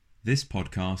This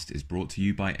podcast is brought to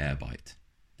you by Airbyte,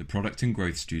 the product and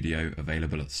growth studio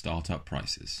available at startup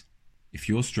prices. If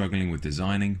you're struggling with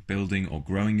designing, building, or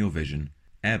growing your vision,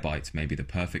 Airbyte may be the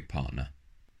perfect partner.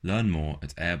 Learn more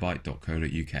at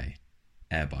airbyte.co.uk.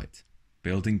 Airbyte,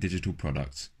 building digital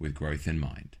products with growth in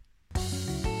mind.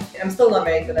 I'm still not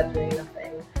very good at doing nothing.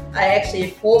 I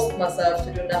actually forced myself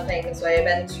to do nothing, so I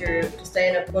went to stay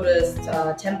in a Buddhist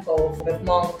temple with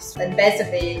monks, and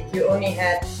basically you only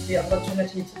had the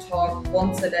opportunity to talk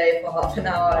once a day for half an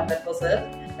hour, and that was it.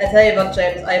 I tell you what,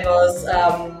 James, I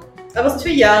was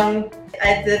too young.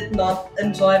 I did not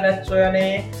enjoy that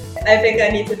journey. I think I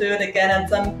need to do it again at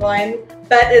some point,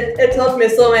 but it taught me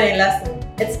so many lessons.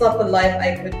 It's not the life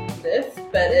I could live,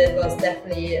 but it was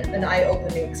definitely an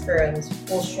eye-opening experience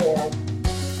for sure.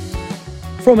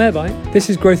 From Airbyte, this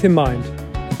is Growth in Mind,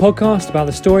 a podcast about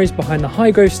the stories behind the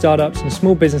high-growth startups and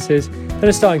small businesses that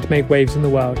are starting to make waves in the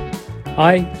world.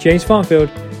 I, James Farfield,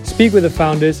 speak with the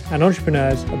founders and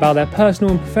entrepreneurs about their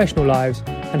personal and professional lives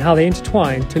and how they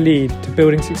intertwine to lead to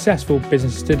building successful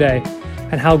businesses today,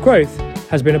 and how growth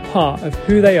has been a part of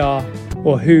who they are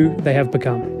or who they have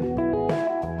become.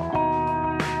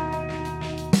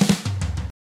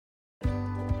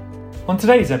 On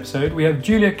today's episode, we have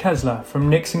Julia Kessler from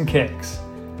Nicks and Kicks,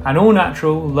 an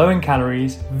all-natural, low in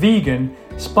calories, vegan,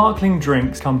 sparkling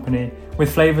drinks company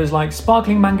with flavours like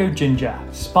sparkling mango ginger,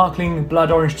 sparkling blood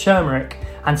orange turmeric,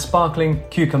 and sparkling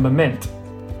cucumber mint.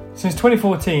 Since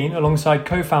 2014, alongside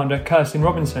co-founder Kirsten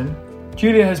Robinson,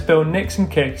 Julia has built Nicks and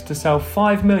Kicks to sell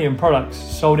 5 million products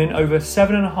sold in over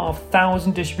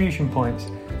 7,500 distribution points,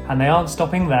 and they aren't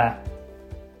stopping there.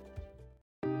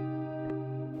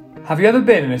 Have you ever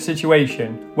been in a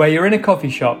situation where you're in a coffee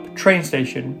shop, train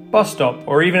station, bus stop,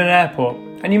 or even an airport,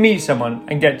 and you meet someone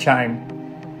and get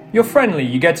chatting? You're friendly,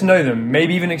 you get to know them,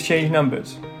 maybe even exchange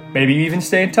numbers, maybe you even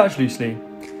stay in touch loosely.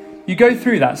 You go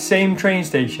through that same train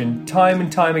station time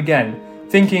and time again,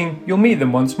 thinking you'll meet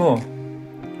them once more.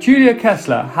 Julia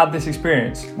Kessler had this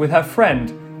experience with her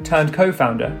friend turned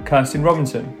co-founder Kirsten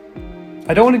Robinson.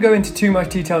 I don't want to go into too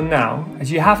much detail now,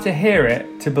 as you have to hear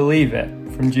it to believe it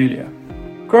from Julia.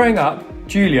 Growing up,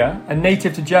 Julia, a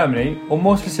native to Germany, or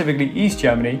more specifically East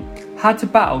Germany, had to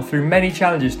battle through many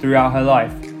challenges throughout her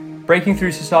life, breaking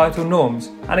through societal norms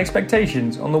and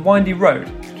expectations on the windy road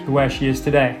to where she is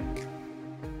today.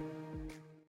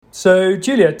 So,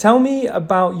 Julia, tell me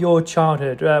about your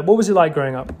childhood. What was it like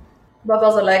growing up? What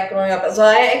was it like growing up? So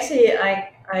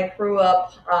I grew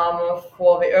up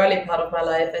for the early part of my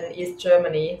life in East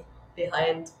Germany,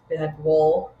 behind the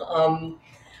wall.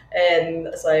 And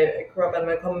so I grew up in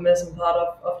the communism part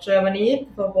of Germany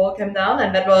before the wall came down,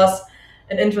 and that was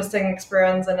an interesting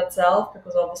experience in itself,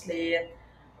 because obviously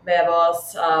there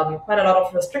was quite a lot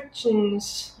of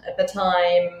restrictions at the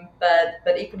time,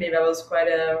 but equally there was quite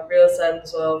a real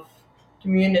sense of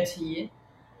community.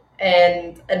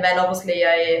 And then obviously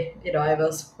I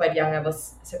was quite young. I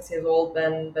was 6 years old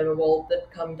when the wall did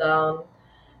come down,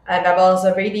 and there was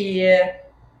a really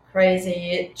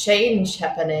crazy change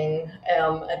happening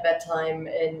at that time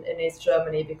in East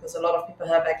Germany, because a lot of people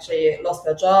have actually lost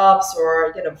their jobs,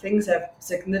 or things have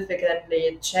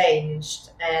significantly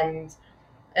changed, and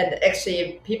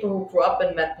actually people who grew up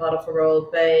in that part of the world,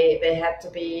 they had to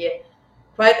be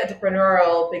quite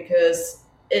entrepreneurial, because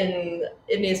in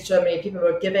East Germany people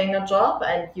were giving a job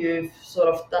and you've sort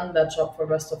of done that job for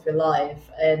the rest of your life,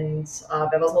 and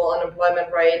there was no unemployment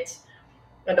rate.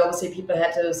 And obviously people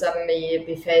had to suddenly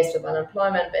be faced with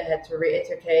unemployment. They had to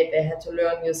re-educate, they had to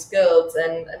learn new skills,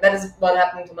 and that is what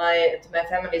happened to my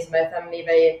family. So my family,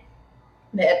 they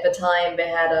at the time they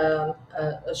had a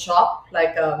shop,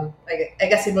 like I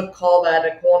guess you would call that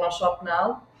a corner shop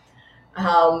now,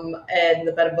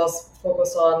 but it was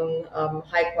focused on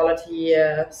high quality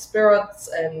spirits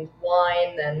and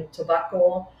wine and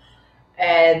tobacco,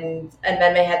 and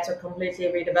then they had to completely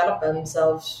redevelop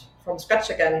themselves from scratch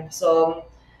again. So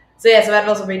that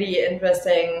was a really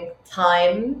interesting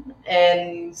time,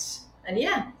 and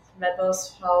yeah, that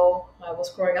was how I was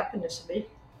growing up initially.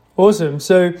 Awesome.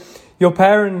 So your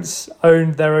parents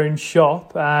owned their own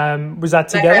shop. Was that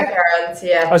together? My grandparents,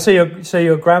 yeah. Oh, so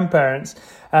your grandparents.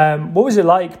 What was it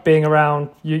like being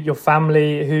around your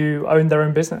family who owned their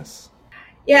own business?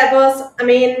 Yeah, it was. I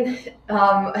mean,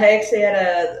 I actually had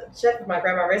a chat with my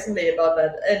grandma recently about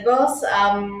that. It was.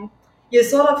 You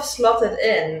sort of slotted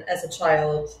in as a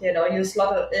child, you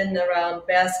slotted in around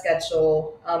their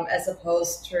schedule, as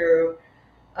opposed to,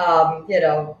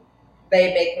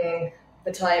 they making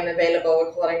the time available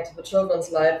according to the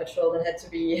children's life. The children had to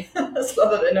be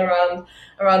slotted in around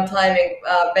timing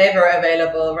they were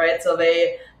available, right? So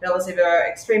they obviously were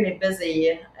extremely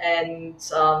busy, and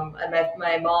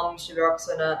my mom, she works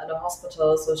in a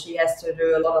hospital, so she has to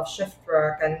do a lot of shift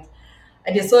work, and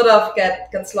you sort of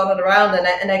get slotted around,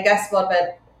 and I guess what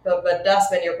that does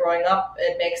when you're growing up,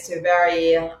 it makes you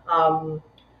very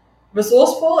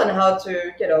resourceful and how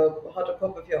to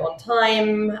cope with your own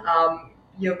time.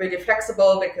 You're really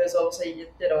flexible because obviously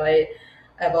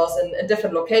I was in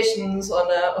different locations on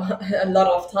a lot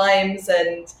of times,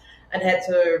 and had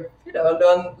to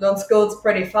learn skills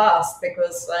pretty fast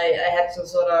because I had to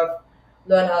sort of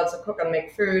learn how to cook and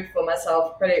make food for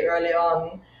myself pretty early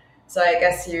on. So I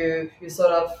guess you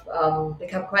sort of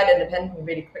become quite independent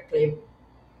really quickly.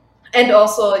 And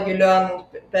also you learn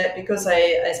that because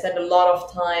I spent a lot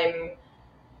of time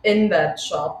in that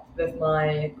shop with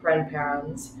my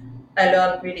grandparents, I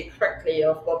learned really quickly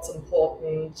of what's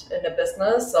important in a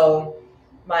business. So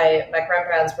my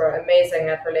grandparents were amazing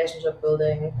at relationship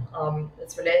building.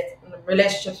 It's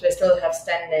relationships we still have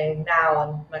standing now,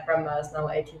 and my grandma is now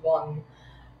 81.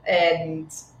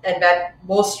 And that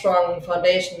those strong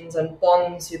foundations and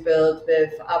bonds you build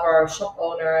with other shop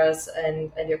owners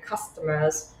and your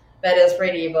customers, that is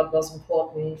really what was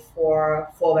important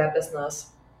for their business.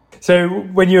 So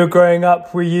when you were growing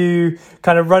up, were you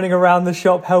kind of running around the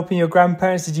shop helping your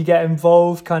grandparents? Did you get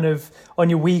involved kind of on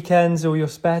your weekends or your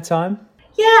spare time?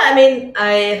 Yeah, I mean,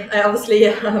 I obviously,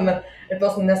 it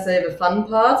wasn't necessarily the fun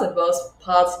parts. It was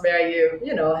parts where you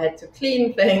had to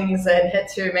clean things and had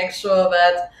to make sure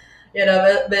that,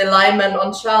 the alignment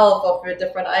on shelf of the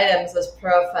different items is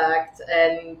perfect.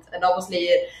 And obviously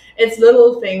it's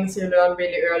little things you learn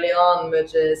really early on,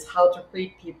 which is how to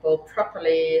greet people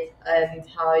properly and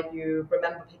how you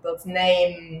remember people's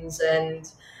names.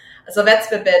 And so that's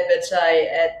the bit which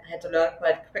I had to learn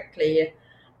quite quickly.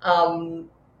 And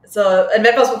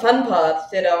that was the fun part,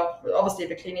 obviously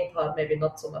the cleaning part, maybe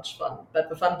not so much fun, but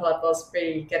the fun part was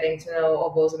really getting to know all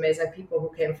those amazing people who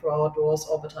came through our doors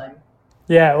all the time.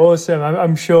 Yeah, awesome.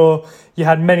 I'm sure you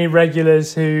had many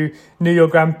regulars who knew your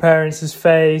grandparents'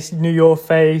 face, knew your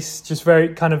face, just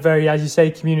very, as you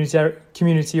say,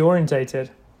 community orientated.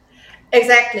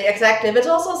 Exactly. But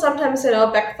also sometimes,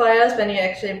 backfires when you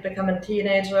actually become a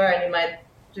teenager and you might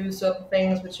do certain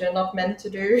things which you're not meant to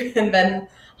do, and then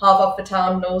half of the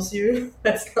town knows you.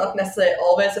 That's not necessarily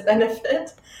always a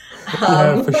benefit.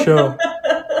 Yeah, for sure.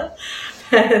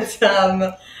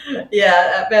 But,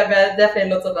 yeah, there are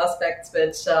definitely lots of aspects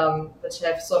which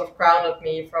have sort of grounded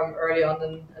me from early on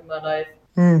in my life.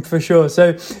 For sure.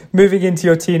 So moving into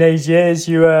your teenage years,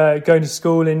 you were going to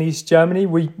school in East Germany.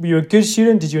 Were you a good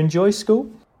student? Did you enjoy school?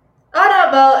 Oh no,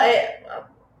 well,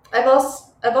 I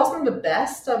wasn't the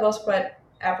best. I was quite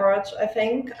average, I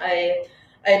think. I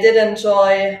did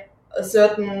enjoy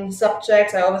certain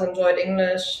subjects. I always enjoyed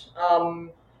English, and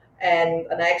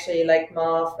I actually liked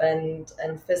math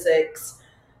and physics.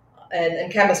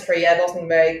 And chemistry, I wasn't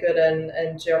very good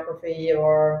in geography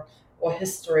or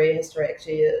history. History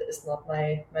actually is not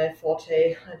my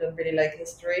forte. I don't really like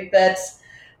history, but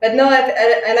no,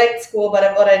 I liked school.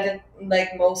 But what I did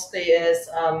like mostly is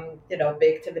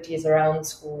the activities around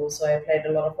school. So I played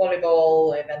a lot of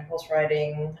volleyball, I went horse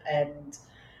riding, and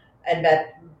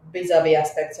that these are the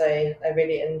aspects I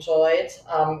really enjoyed.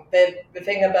 The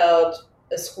thing about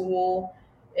a school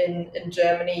in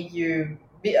Germany,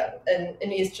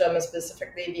 in East Germany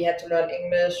specifically, we had to learn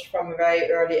English from a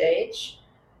very early age.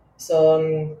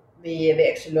 So we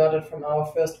actually learned it from our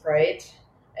first grade,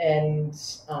 and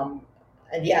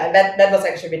yeah, that was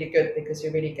actually really good because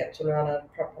you really get to learn it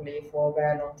properly for a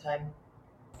very long time.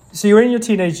 So you're in your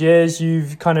teenage years,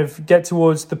 you've kind of get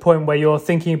towards the point where you're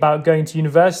thinking about going to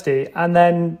university, and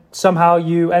then somehow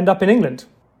you end up in England.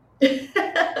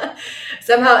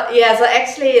 Somehow, yeah. So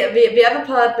actually, the other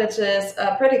part, which is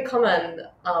pretty common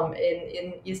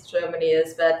in East Germany,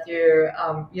 is that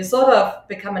you sort of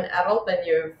become an adult when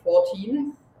you're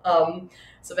 14.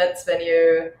 So that's when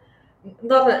you're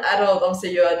not an adult.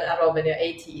 Obviously, you're an adult when you're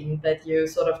 18, but you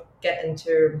sort of get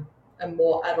into a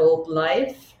more adult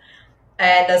life.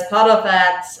 And as part of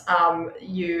that,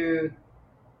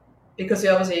 because you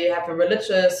obviously have a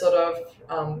religious sort of,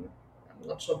 I'm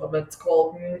not sure what it's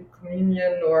called,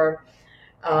 communion, or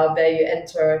where you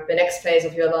enter the next phase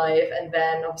of your life, and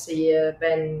then obviously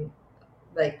when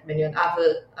you're an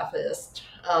atheist,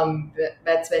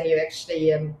 that's when you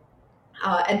actually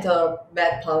enter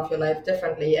that part of your life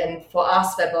differently. And for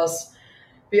us, that was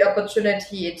the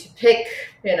opportunity to pick,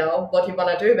 what you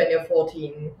want to do when you're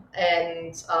 14.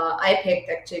 And I picked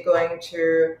actually going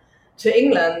to to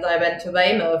England, I went to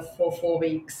Weymouth for 4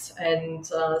 weeks and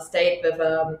stayed with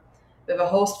a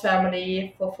host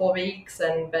family for 4 weeks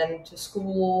and went to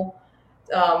school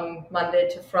Monday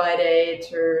to Friday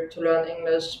to learn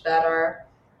English better.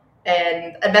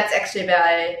 And that's actually where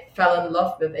I fell in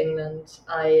love with England.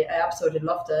 I absolutely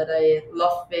loved it. I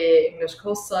loved the English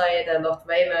coastside. I loved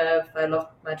Weymouth. I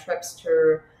loved my trips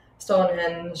to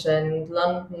Stonehenge and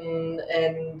London,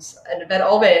 and that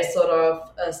always sort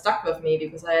of stuck with me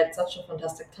because I had such a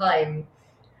fantastic time.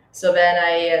 So then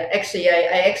I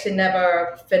actually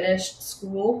never finished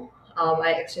school.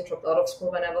 I actually dropped out of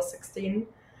school when I was 16.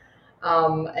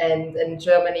 And in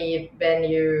Germany, when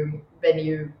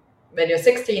you're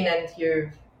 16 and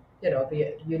you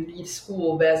leave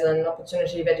school, there's an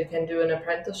opportunity that you can do an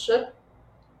apprenticeship.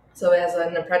 So there's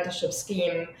an apprenticeship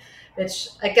scheme, which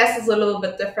I guess is a little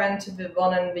bit different to the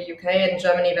one in the UK. In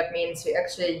Germany, that means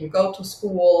you go to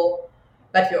school,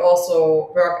 but you also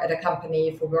work at a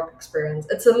company for work experience.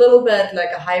 It's a little bit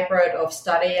like a hybrid of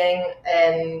studying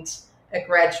and a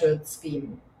graduate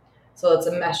scheme. So it's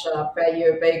a mashup where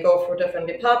you go through different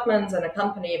departments in a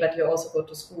company, but you also go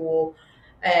to school.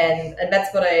 And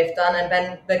that's what I've done. And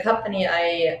then the company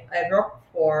I worked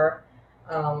for,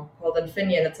 called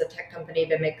Infineon, it's a tech company.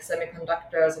 They make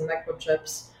semiconductors and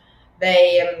microchips.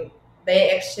 They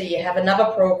actually have another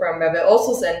program where they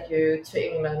also send you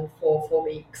to England for 4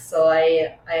 weeks. So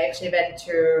I actually went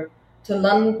to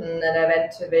London, and I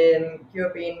went to the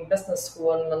European Business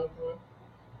School in London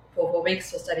for 4 weeks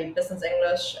to study business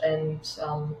English.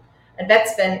 And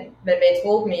that's when they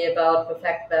told me about the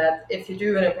fact that if you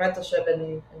do an apprenticeship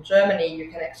in Germany, you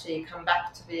can actually come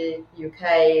back to the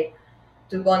UK,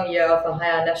 do 1 year of a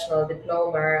higher national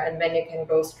diploma, and then you can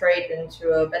go straight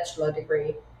into a bachelor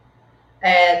degree.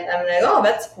 And I'm like, oh,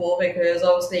 that's cool, because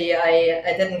obviously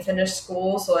I didn't finish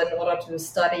school. So in order to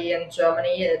study in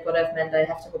Germany, it would have meant I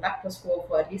have to go back to school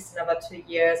for at least another 2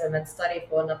 years and then study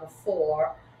for another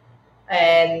 4.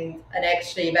 And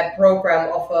actually that program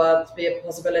offered the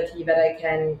possibility that I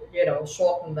can,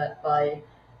 shorten that by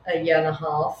a year and a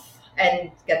half and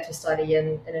get to study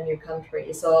in a new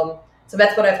country. So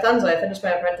that's what I've done. So I finished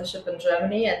my apprenticeship in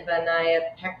Germany, and then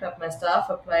I packed up my stuff,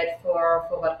 applied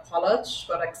for that college,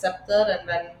 got accepted, and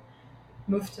then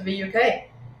moved to the UK.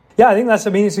 Yeah, I think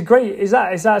it's a great, is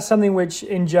that something which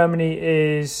in Germany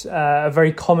is a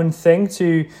very common thing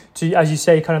to, as you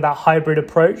say, kind of that hybrid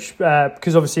approach?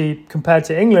 Because obviously compared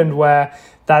to England, where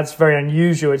that's very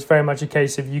unusual, it's very much a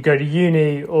case of you go to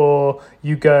uni or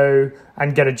you go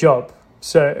and get a job.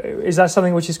 So is that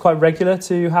something which is quite regular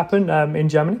to happen in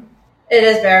Germany? It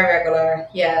is very regular,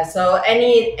 yeah. So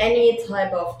any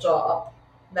type of job,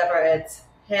 whether it's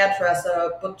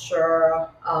hairdresser, butcher,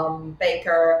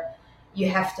 baker, you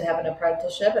have to have an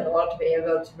apprenticeship in order to be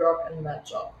able to work in that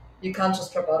job. You can't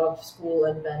just drop out of school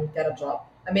and then get a job.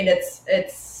 I mean,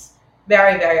 it's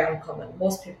very, very uncommon.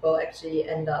 Most people actually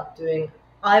end up doing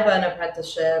either an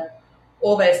apprenticeship,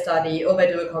 or they study, or they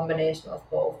do a combination of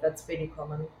both. That's really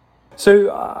common.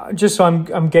 So just so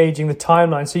I'm gauging the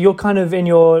timeline. So you're kind of in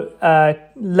your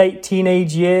late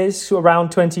teenage years,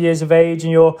 around 20 years of age,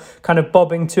 and you're kind of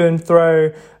bobbing to and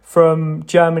fro from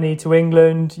Germany to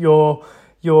England.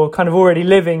 You're kind of already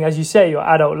living, as you say, your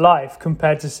adult life,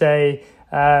 compared to, say,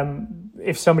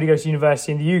 if somebody goes to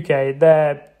university in the UK,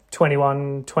 they're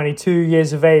 21, 22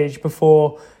 years of age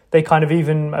before they kind of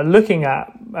even are looking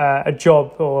at a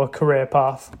job or a career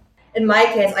path. In my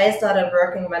case, I started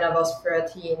working when I was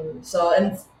 13. So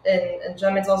in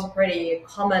Germany, it's also pretty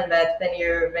common that when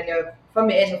you're from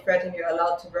the age of 13, you're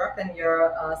allowed to work in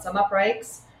your summer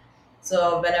breaks.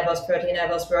 So when I was 13, I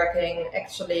was working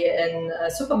actually in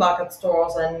supermarket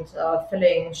stores and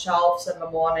filling shelves in the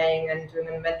morning and doing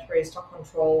inventory, stock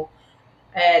control.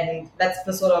 And that's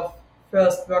the sort of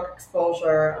first work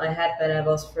exposure I had when I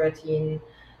was 13.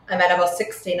 And when I was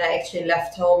 16, I actually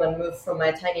left home and moved from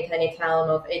my tiny, tiny town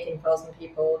of 18,000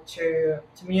 people to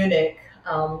Munich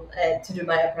to do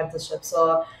my apprenticeship.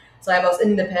 So I was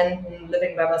independent,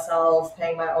 living by myself,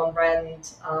 paying my own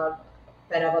rent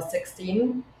when I was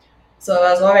 16. So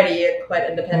I was already quite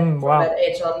independent from that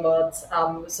age onwards.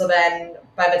 So then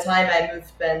by the time I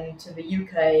moved then to the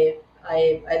UK,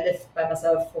 I lived by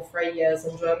myself for 3 years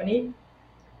in Germany.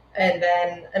 And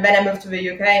then I moved to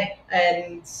the UK,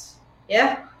 and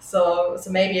yeah, so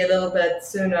maybe a little bit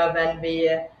sooner than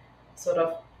the sort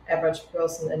of average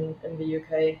person in the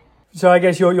UK. So I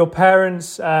guess your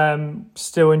parents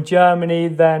still in Germany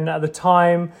then at the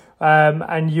time,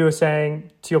 and you were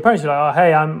saying to your parents, you're like, oh,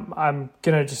 hey, I'm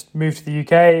gonna just move to the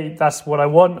UK. That's what I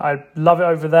want. I love it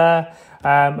over there.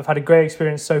 I've had a great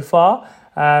experience so far,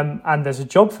 and there's a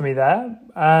job for me there.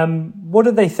 What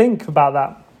did they think about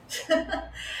that?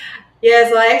 Yeah,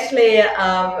 so I actually,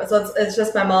 it's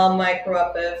just my mom I grew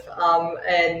up with,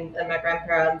 and my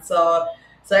grandparents. So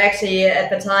actually, at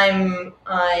the time,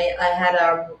 I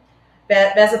had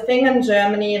there's a thing in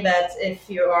Germany that if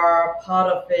you are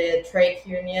part of a trade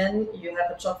union, you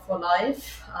have a job for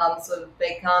life. So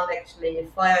they can't actually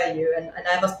fire you. And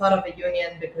I was part of a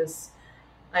union because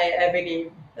I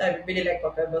really like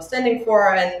what I was standing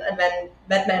for, and then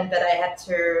that meant that I had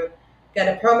to get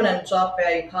a permanent job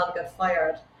where you can't get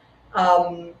fired.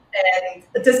 And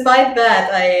despite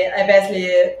that, I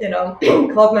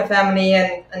basically, called my family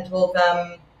and told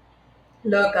them,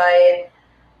 look,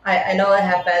 I know I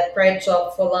have that great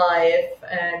job for life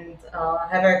and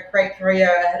have a great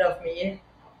career ahead of me,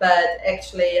 but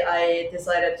actually I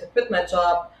decided to quit my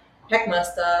job, pack my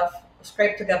stuff,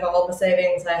 scrape together all the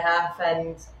savings I have,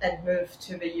 and move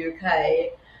to the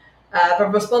UK. The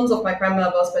response of my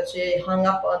grandma was that she hung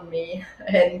up on me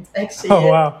and Oh, actually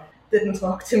wow. didn't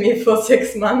talk to me for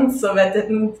 6 months, so that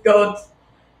didn't go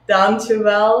down too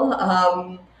well.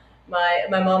 My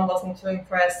mom wasn't too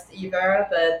impressed either,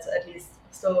 but at least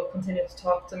still continued to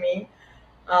talk to me.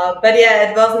 But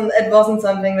yeah, it wasn't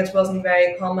something which wasn't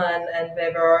very common, and they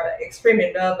were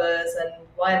extremely nervous. And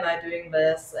why am I doing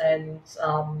this? And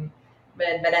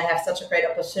when I have such a great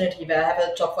opportunity where I have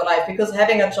a job for life, because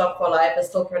having a job for life is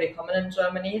still pretty common in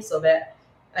Germany. So that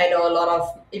I know a lot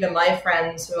of even my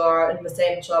friends who are in the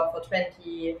same job for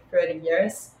 20, 30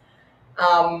 years,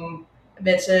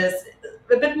 which is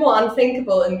a bit more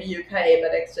unthinkable in the UK,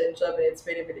 but actually in Germany it's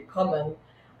really, really common.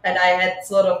 And I had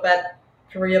sort of that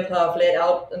career path laid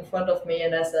out in front of me,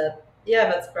 and I said, "Yeah,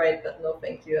 that's great, but no,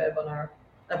 thank you. I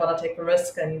wanna take a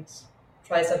risk and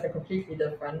try something completely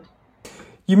different."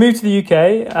 You moved to the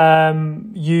UK.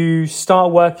 You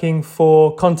start working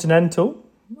for Continental.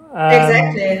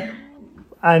 Exactly.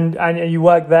 And you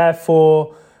work there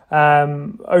for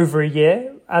over a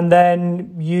year, and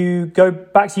then you go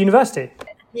back to university.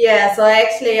 Yeah. So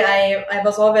I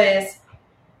was always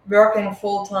working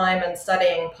full time and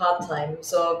studying part time.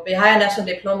 So the higher national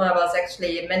diploma was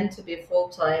actually meant to be full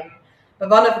time. But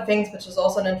one of the things which is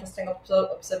also an interesting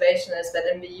observation is that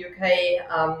in the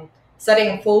UK,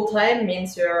 studying full time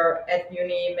means you're at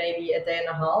uni maybe a day and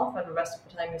a half, and the rest of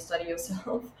the time you study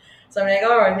yourself. So I'm like,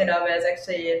 oh, I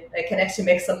can actually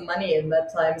make some money in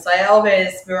that time. So I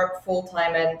always worked full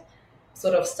time and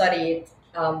sort of studied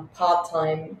part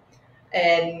time.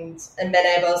 And when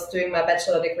I was doing my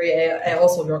bachelor degree, I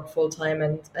also worked full time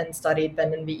and studied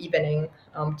then in the evening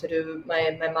to do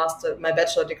my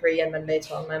bachelor degree, and then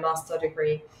later on my master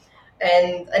degree.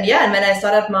 And yeah, and when I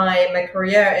started my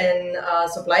career in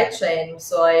supply chain,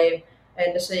 so I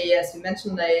initially, as you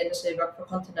mentioned, I initially worked for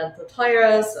Continental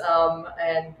Tires,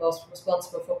 and was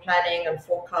responsible for planning and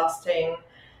forecasting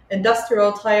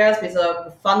industrial tires. These are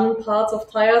the fun parts of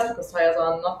tires, because tires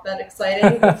are not that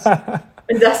exciting. But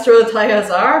industrial tires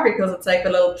are, because it's like the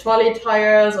little trolley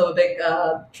tires or big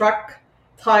truck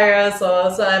tires. So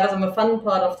I was on the fun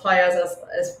part of tires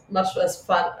as much as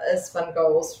fun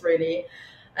goes, really.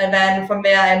 And then from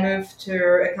there, I moved to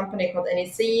a company called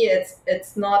NEC.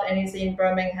 It's not NEC in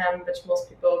Birmingham, which most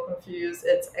people confuse.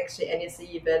 It's actually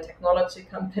NEC, the technology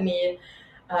company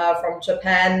from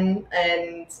Japan,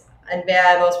 and there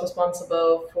I was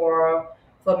responsible for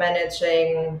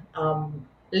managing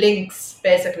links,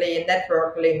 basically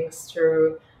network links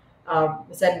to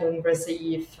send and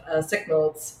receive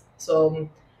signals. So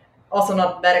also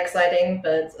not that exciting,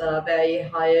 but very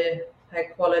high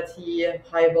quality,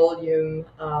 high volume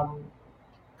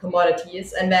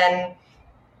commodities. And then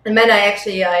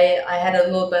I had a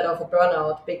little bit of a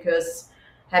burnout, because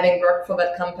having worked for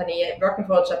that company, working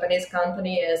for a Japanese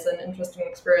company is an interesting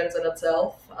experience in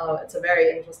itself. It's a very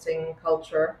interesting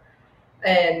culture,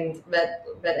 and that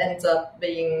ends up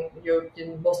being you're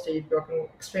mostly working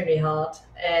extremely hard,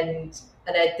 and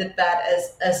I did that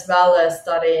as well as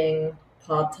studying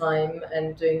part time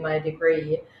and doing my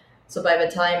degree. So by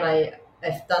the time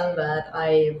I've done that,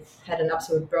 I've had an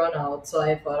absolute burnout. So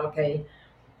I thought, okay,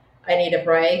 I need a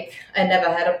break. I never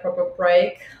had a proper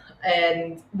break.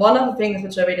 And one of the things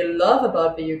which I really love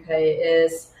about the UK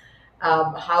is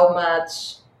how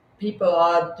much people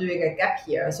are doing a gap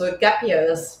year. So a gap year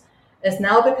is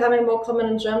now becoming more common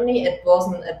in Germany. It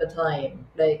wasn't at the time.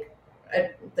 Like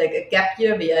a gap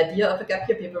year, the idea of a gap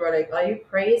year, people were like, "Are you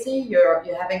crazy? You're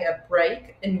having a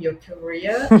break in your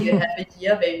career. You have a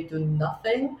year where you do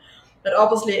nothing." But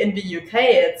obviously in the UK,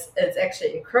 it's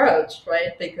actually encouraged,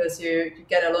 right? Because you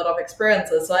get a lot of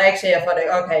experiences. So I thought,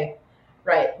 like, okay,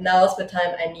 right, now's the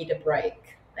time I need a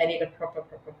break. I need a proper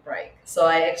break. So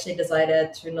I actually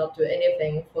decided to not do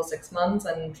anything for 6 months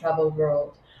and travel the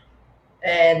world.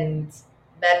 And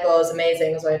that was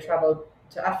amazing. So I traveled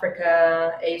to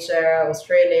Africa, Asia,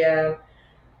 Australia.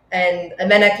 And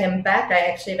when I came back, I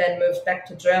actually then moved back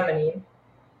to Germany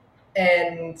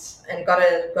and got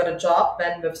a job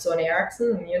then with Sony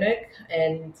Ericsson in Munich,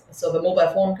 and so the mobile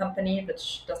phone company,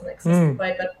 which doesn't exist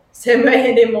quite the same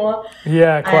way anymore.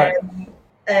 Yeah, quite.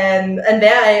 And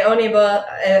there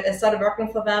I started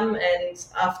working for them, and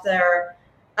after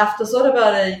sort of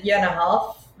about a year and a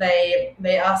half,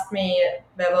 they asked me.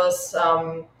 There was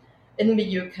in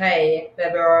the UK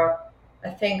there were, I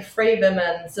think, 3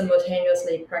 women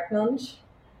simultaneously pregnant.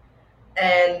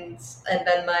 And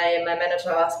then my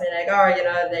manager asked me, like,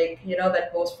 that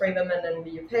those 3 women in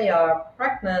the UK are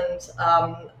pregnant,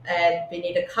 and we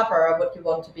need a cover. Would you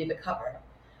want to be the cover?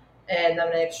 And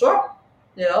I'm like, sure,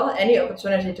 any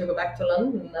opportunity to go back to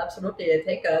London, absolutely, I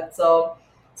take it. So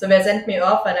they sent me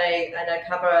off, and I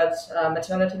covered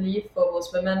maternity leave for those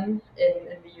women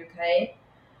in the UK,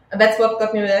 and that's what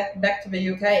got me back to the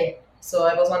UK. So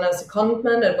I was on a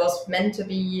secondment. It was meant to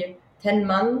be 10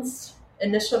 months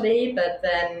initially, but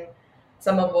then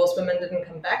some of those women didn't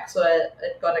come back, so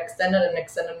it got extended, and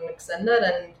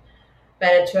then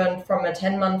it turned from a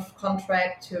 10-month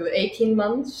contract to 18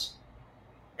 months.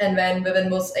 And then within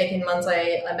those 18 months,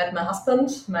 I met my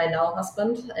husband, my now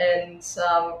husband, and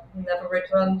never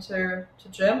returned to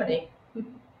Germany.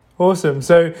 Awesome.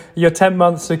 So your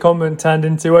 10-month secondment turned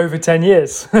into over 10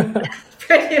 years.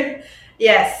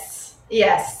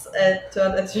 Yes, it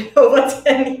turned into over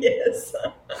 10 years.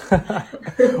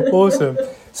 Awesome.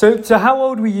 So how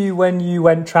old were you when you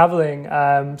went traveling?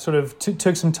 Sort of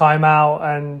took some time out,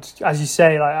 and as you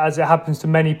say, like as it happens to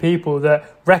many people, that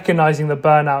recognizing the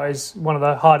burnout is one of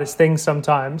the hardest things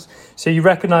sometimes. So you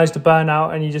recognized the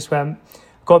burnout, and you just went,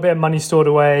 got a bit of money stored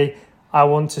away. I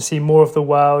want to see more of the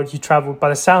world. You traveled, by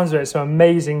the sounds of it, some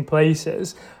amazing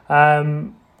places.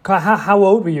 How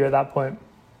old were you at that point?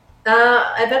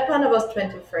 At that point, I was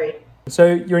 23. So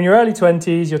you're in your early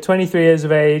 20s, you're 23 years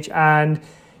of age, and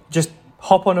just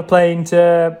hop on a plane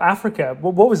to Africa.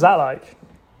 What was that like?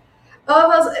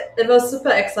 Oh, it was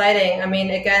super exciting. I mean,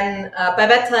 again, by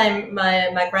that time,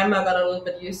 my grandma got a little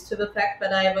bit used to the fact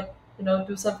that I would,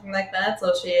 do something like that.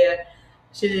 So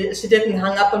she didn't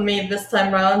hang up on me this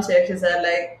time around. She actually said,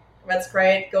 like, that's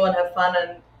great, go and have fun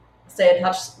and stay in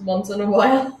touch once in a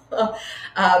while.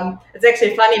 It's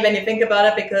actually funny when you think about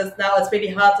it, because now it's really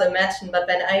hard to imagine. But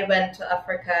when I went to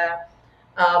Africa,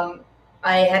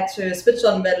 I had to switch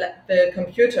on the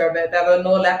computer. There were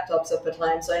no laptops at the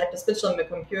time, so I had to switch on the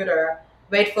computer,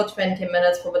 wait for 20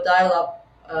 minutes for the dial-up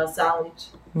sound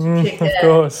to kick in. Of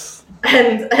course.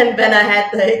 And then I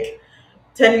had like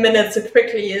 10 minutes to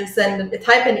quickly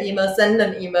type an email, send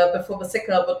an email before the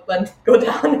signal would go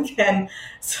down again.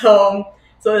 So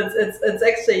it's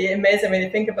actually amazing when you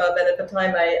think about that. At the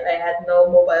time, I had no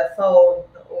mobile phone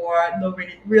or no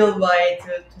really real way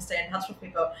to stay in touch with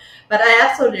people. But I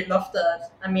absolutely loved it.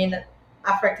 I mean,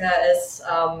 Africa is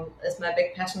my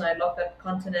big passion. I love that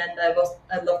continent. I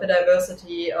love the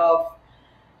diversity of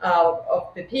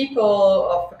the people,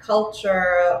 of the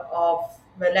culture, of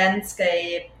the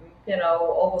landscape.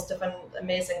 All those different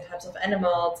amazing types of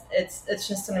animals. It's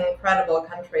just an incredible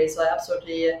country. So I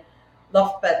absolutely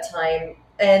loved that time.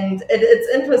 And it's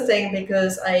interesting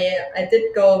because I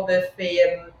did go with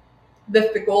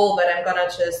the goal that I'm gonna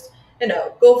just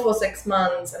go for 6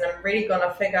 months, and I'm really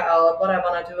gonna figure out what I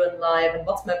want to do in life and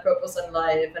what's my purpose in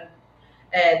life,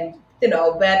 and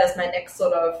where does my next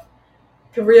sort of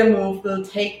career move will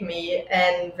take me.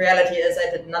 And reality is I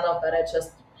did none of that. I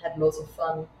just had loads of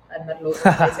fun and met loads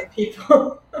of amazing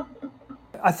people.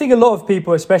 I think a lot of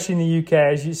people, especially in the UK,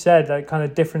 as you said, like kind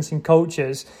of difference in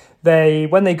cultures,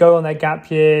 when they go on their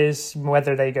gap years,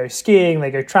 whether they go skiing,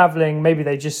 they go traveling, maybe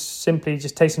they just simply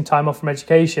take some time off from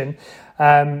education,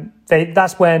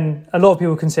 that's when a lot of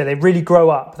people can say they really grow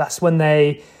up. That's when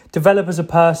they develop as a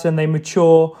person, they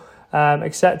mature,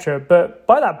 etc. But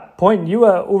by that point, you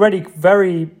were already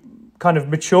very kind of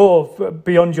mature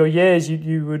beyond your years.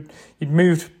 You'd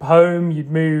moved home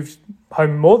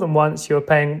more than once. You were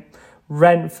paying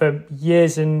rent for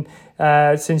years and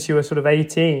since you were sort of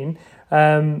 18.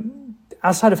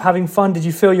 Outside of having fun, did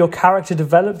you feel your character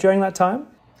developed during that time?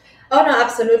 Oh no,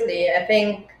 absolutely. I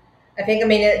think I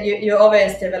mean you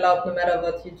always develop no matter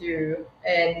what you do,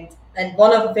 and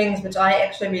one of the things which I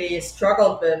actually really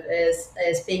struggled with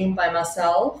is being by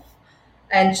myself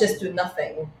and just do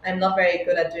nothing. I'm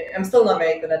still not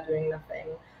very good at doing nothing.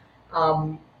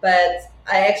 But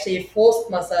I actually forced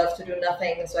myself to do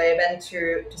nothing. So I went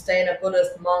to stay in a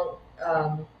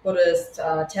Buddhist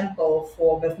temple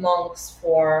with monks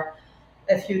for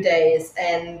a few days,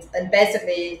 and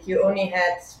basically you only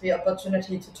had the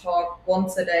opportunity to talk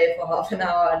once a day for half an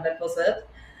hour, and that was it.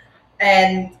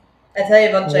 And I tell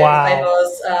you what, James,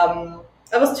 Wow.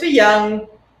 I was too young.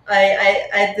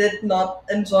 I did not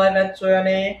enjoy that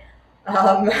journey.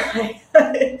 I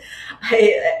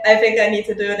think I need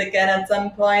to do it again at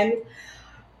some point.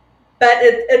 But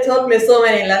it taught me so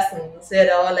many lessons,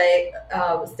 like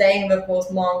staying with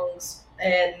those monks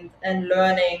and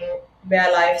learning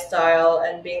their lifestyle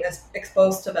and being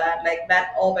exposed to that. Like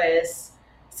that always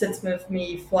sits with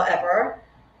me forever.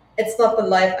 It's not the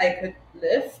life I could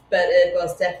live, but it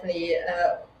was definitely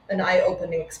an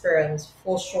eye-opening experience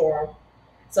for sure.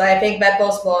 So I think that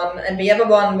was one, and the other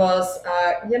one was,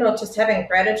 just having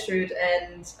gratitude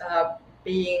and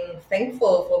being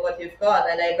thankful for what you've got.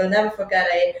 And I will never forget.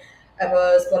 I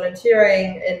was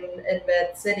volunteering in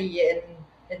that city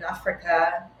in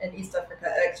Africa, in East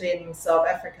Africa, actually in South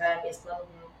Africa, in East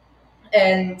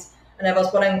London, and I was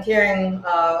volunteering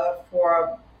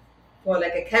for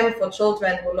like a camp for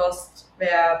children who lost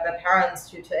their parents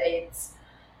due to AIDS.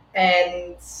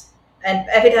 And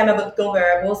every time I would go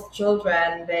there, those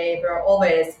children, they were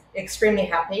always extremely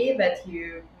happy that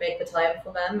you made the time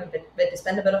for them and that you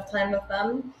spend a bit of time with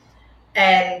them.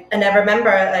 And I remember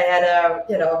I had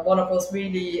one of those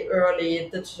really early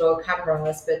digital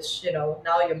cameras, which,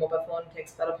 now your mobile phone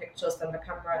takes better pictures than the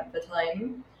camera at the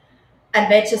time. And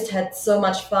they just had so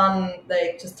much fun,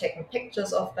 like just taking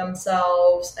pictures of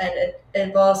themselves. And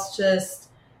it was just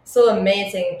so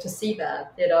amazing to see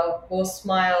that, those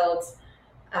smiles,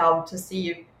 to see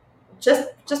you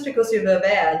just because you were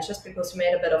there and just because you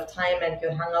made a bit of time and you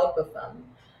hung out with them.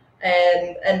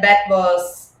 And that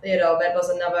was,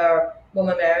 another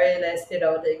moment where I realized,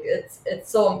 like it's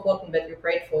so important that you're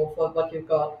grateful for what you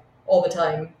got all the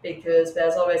time, because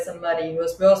there's always somebody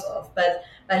who's worse off. But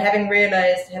having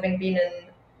realized, having been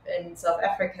in South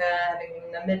Africa, having been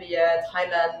in Namibia,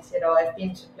 Thailand, I've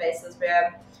been to places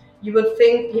where you would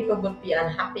think people would be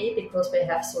unhappy because they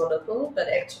have so little, but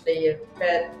actually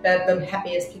they're the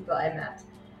happiest people I met.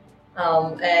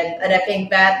 And I think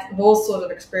that those sort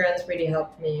of experience really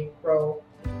helped me grow.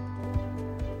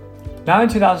 Now in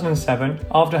 2007,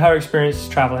 after her experiences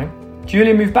travelling,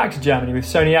 Julia moved back to Germany with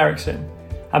Sony Ericsson,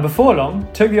 and before long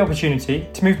took the opportunity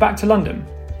to move back to London.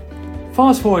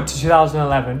 Fast forward to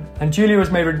 2011, and Julia was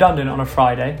made redundant on a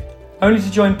Friday, only to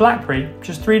join BlackBerry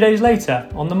just 3 days later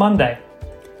on the Monday.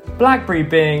 BlackBerry,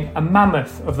 being a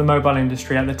mammoth of the mobile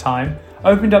industry at the time,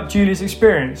 opened up Julia's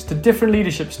experience to different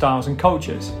leadership styles and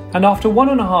cultures, and after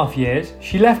 1.5 years,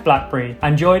 she left BlackBerry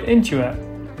and joined Intuit.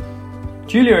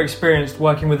 Julia experienced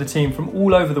working with a team from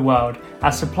all over the world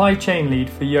as supply chain lead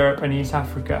for Europe and East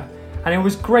Africa, and it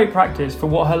was great practice for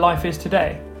what her life is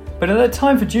today. But at the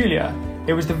time for Julia,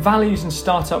 it was the values and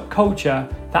startup culture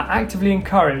that actively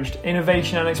encouraged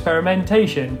innovation and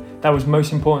experimentation that was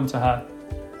most important to her.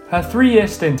 Her 3-year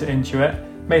stint at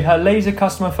Intuit made her laser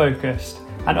customer focused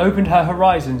and opened her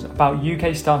horizons about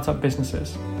UK startup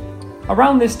businesses.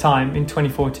 Around this time in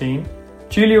 2014,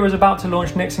 Julia was about to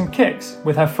launch Nixon Kicks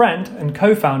with her friend and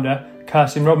co-founder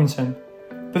Kirsten Robinson.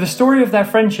 But the story of their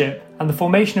friendship and the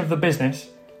formation of the business,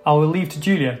 I will leave to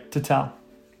Julia to tell.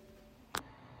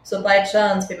 So by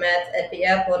chance we met at the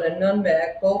airport in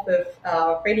Nuremberg, both with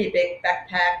really big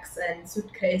backpacks and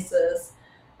suitcases,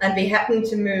 and we happened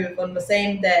to move on the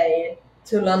same day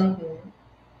to London.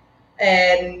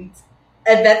 And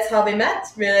that's how we met.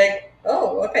 We're like,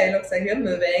 oh, okay, looks like you're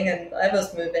moving, and I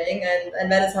was moving,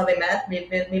 and that is how we met. We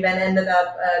then ended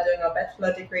up doing our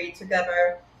bachelor degree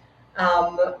together.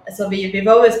 So we've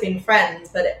always been friends,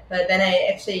 but then I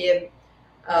actually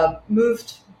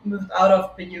moved out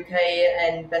of the UK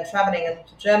and then traveling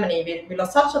into Germany. We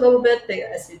lost touch a little bit,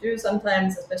 as you do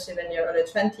sometimes, especially when you're early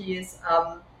 20s.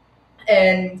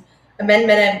 And then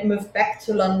when I moved back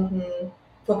to London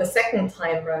for the second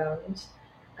time round,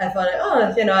 I thought,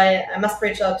 I must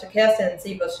reach out to Kirsten and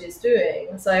see what she's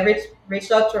doing. So I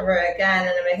reached out to her again,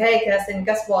 and I'm like, hey, Kirsten,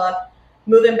 guess what?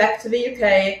 Moving back to the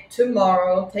UK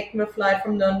tomorrow, taking the flight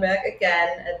from Nuremberg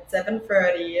again at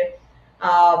 7:30.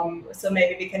 So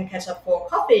maybe we can catch up for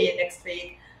coffee next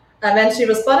week. And then she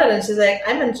responded and she's like,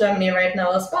 I'm in Germany right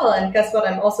now as well. And guess what?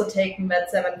 I'm also taking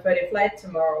that 7:30 flight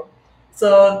tomorrow.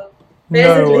 So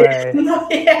basically, No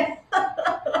way. yeah.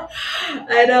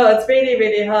 I know, it's really,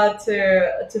 really hard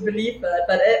to believe that,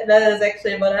 but that is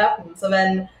actually what happened. So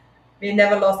then we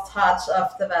never lost touch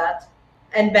after that.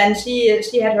 And then she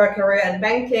had her career in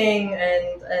banking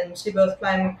and she was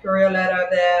climbing a career ladder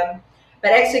there.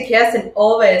 But actually, Kirsten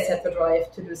always had the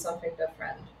drive to do something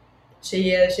different.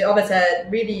 She always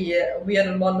had really weird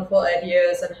and wonderful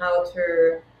ideas on how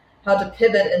to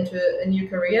pivot into a new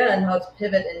career and how to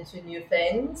pivot into new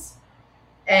things.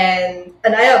 And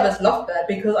I always loved that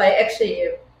because I actually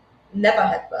never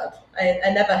had that.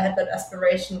 I never had that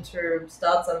aspiration to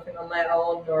start something on my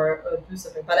own or do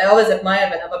something. But I always admire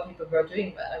when other people were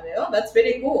doing that. I mean, oh, that's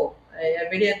really cool. I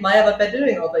really admire what they're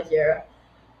doing over here.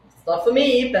 It's not for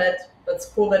me, but it's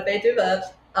cool that they do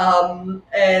that.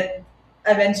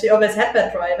 And then she always had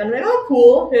that drive, and I'm like, oh,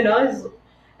 cool,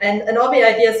 and all the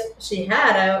ideas she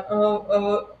had, I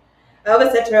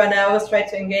always said to her, and I always tried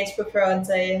to engage with her and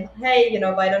say, hey,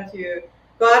 why don't you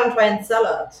go out and try and sell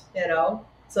it,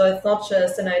 So it's not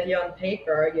just an idea on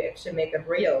paper, you actually make it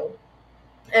real.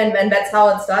 And that's how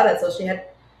it started. So she had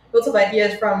lots of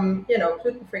ideas from,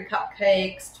 gluten-free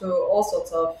cupcakes to all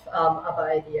sorts of other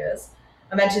ideas.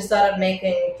 And then she started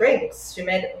making drinks. She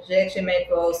actually made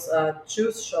those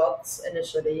juice shots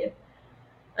initially.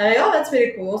 And I go, oh, that's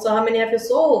really cool. So how many have you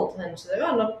sold? And she's like,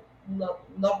 oh,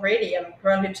 not really. I'm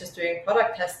currently just doing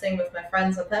product testing with my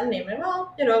friends and family. I'm like,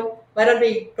 well, why don't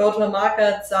we go to a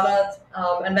market, sell it?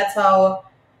 And that's how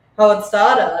it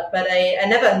started. But I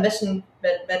never envisioned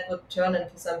that would turn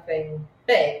into something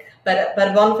big. But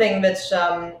one thing which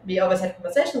we always had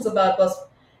conversations about was,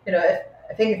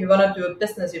 I think if you want to do a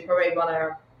business, you probably want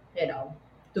to,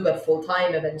 do it full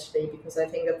time eventually, because I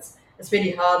think it's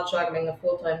really hard juggling a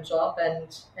full-time job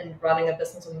and running a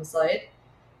business on the side.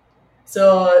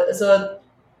 So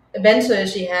eventually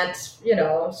she had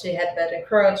that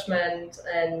encouragement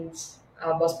and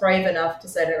was brave enough to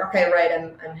say, like, okay, right,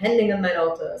 I'm handing in my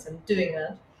notice, I'm doing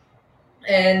it.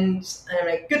 And I'm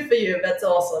like, good for you, that's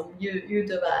awesome, you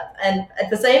do that. And at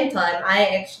the same time, I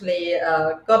actually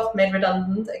got made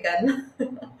redundant again.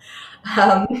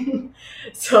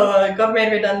 So I got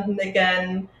made redundant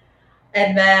again.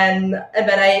 And then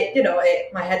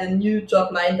I had a new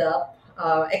job lined up,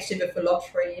 actually with the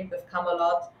lottery, with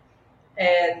Camelot,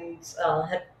 and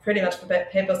had pretty much the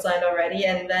paper signed already.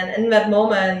 And then in that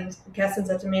moment, Kerstin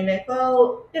said to me, like,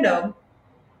 well,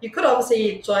 you could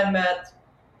obviously join that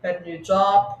new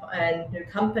job and new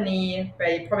company where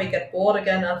you probably get bored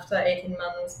again after 18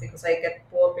 months, because I get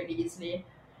bored really easily.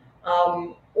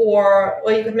 Or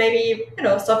you could maybe,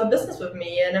 start a business with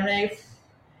me. And I'm like,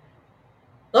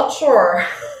 not sure.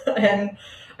 and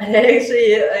I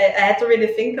had to really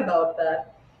think about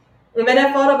that. And when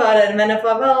I thought about it, and then I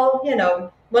thought, well,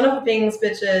 one of the things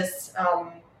which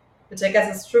I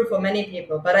guess is true for many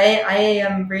people, but I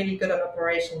am really good at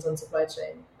operations and supply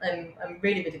chain. I'm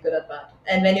really, really good at that.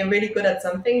 And when you're really good at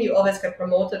something, you always get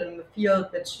promoted in the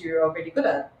field which you are really good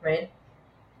at, right?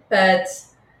 But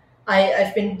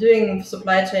I've been doing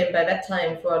supply chain by that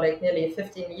time for like nearly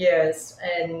 15 years,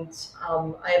 and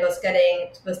I was getting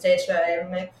to the stage where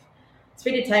I'm like, it's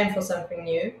really time for something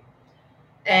new.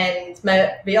 And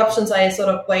the options I sort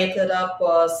of weighted up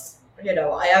was, I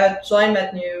either join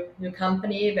that new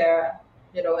company where,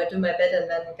 I do my bit and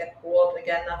then get bored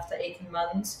again after 18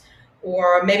 months,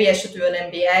 or maybe I should do an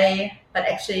MBA, but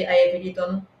actually I really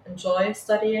don't enjoy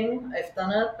studying. I've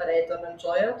done it, but I don't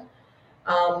enjoy it.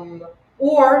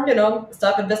 Or,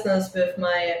 start a business with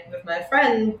my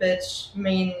friend, which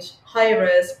means high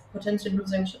risk, potentially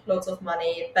losing loads of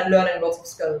money, but learning lots of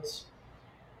skills.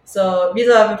 So these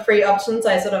are the three options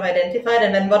I sort of identified.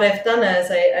 And then what I've done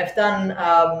is I've done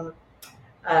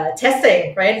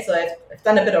testing, right? So I've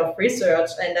done a bit of research,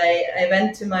 and I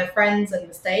went to my friends in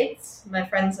the States, my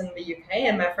friends in the UK,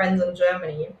 and my friends in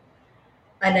Germany.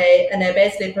 And I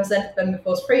basically presented them with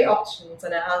those three options,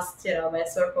 and I asked, my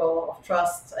circle of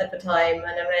trust at the time, and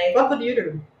I'm like, what would you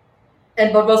do?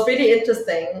 And what was really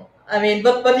interesting, I mean,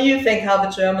 what do you think how the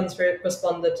Germans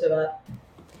responded to that?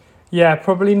 Yeah,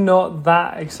 probably not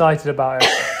that excited about it.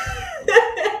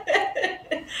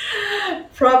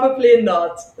 Probably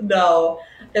not, no.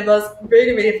 It was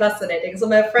really, really fascinating. So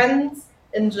my friends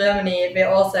in Germany, they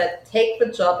all said, take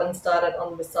the job and start it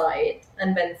on the side,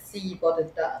 and then see what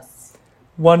it does.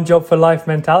 One job for life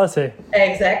mentality.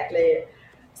 Exactly.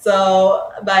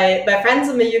 So my friends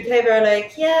in the UK were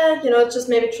like, yeah, just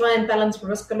maybe try and balance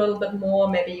risk a little bit more.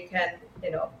 Maybe you can,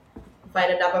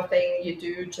 find another thing you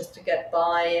do just to get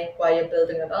by while you're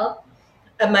building it up.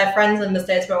 And my friends in the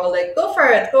States were all like, go for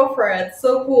it.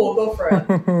 So cool, go for it.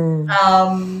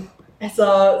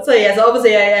 So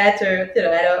obviously I had to,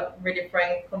 I had a really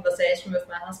frank conversation with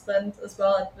my husband as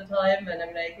well at the time, and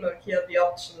I'm like, look, here are the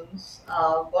options.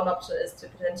 One option is to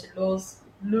potentially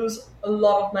lose a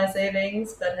lot of my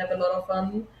savings but have a lot of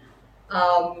fun,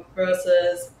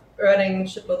 versus earning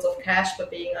shitloads of cash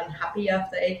but being unhappy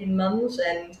after 18 months.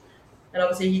 And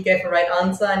obviously he gave the right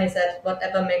answer, and he said,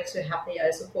 whatever makes you happy, I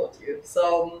support you.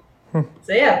 So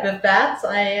yeah, with that,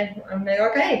 I'm like,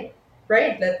 okay,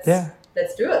 great, let's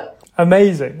do it.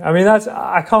 Amazing. I mean,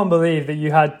 I can't believe that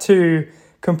you had two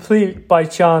complete by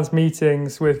chance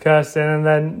meetings with Kirsten, and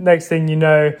then next thing you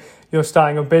know, you're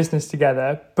starting a business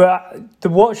together. But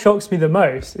what shocks me the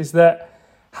most is that,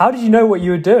 how did you know what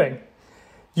you were doing?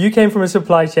 You came from a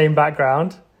supply chain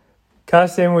background.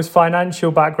 Kirsten was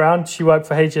financial background. She worked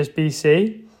for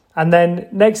HSBC. And then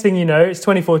next thing you know, it's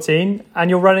 2014 and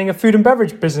you're running a food and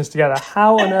beverage business together.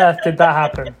 How on earth did that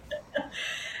happen?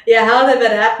 Yeah, how did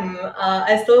that happen?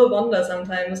 I still wonder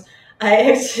sometimes.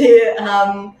 I actually,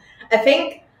 I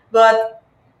think what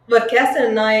Kerstin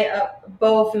and I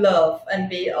both love, and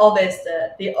we always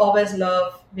did,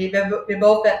 we're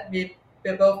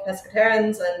both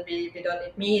pescatarians, and we don't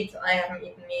eat meat. I haven't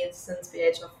eaten meat since the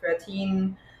age of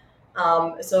 13.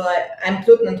 So I'm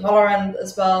gluten intolerant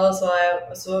as well.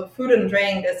 So food and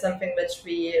drink is something which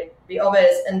we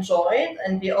always enjoyed,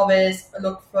 and we always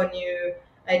looked for new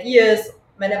ideas.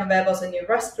 Whenever there was a new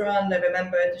restaurant, I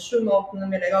remember the Schum opened,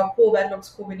 and we're like, oh cool, that looks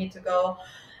cool, we need to go.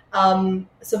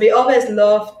 So we always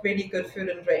loved really good food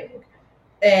and drink.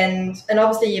 And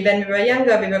obviously when we were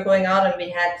younger, we were going out and we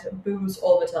had booze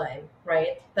all the time,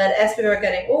 right? But as we were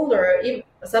getting older,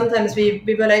 sometimes we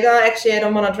were like, oh, actually, I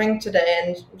don't want to drink today.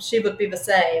 And she would be the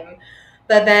same.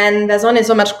 But then there's only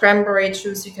so much cranberry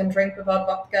juice you can drink without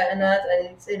vodka in it.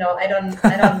 And, I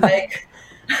don't like,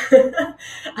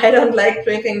 I don't like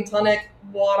drinking tonic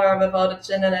water without a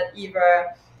gin in it either.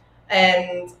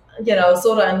 And,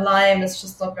 soda and lime is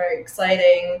just not very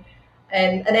exciting.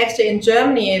 And actually in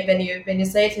Germany, when you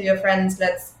say to your friends,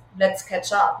 let's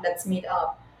catch up, let's meet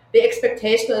up, the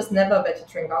expectation is never that you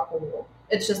drink alcohol.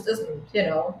 It just isn't,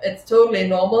 It's totally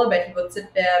normal that you would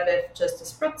sit there with just a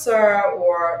spritzer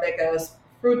or like a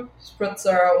fruit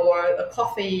spritzer or a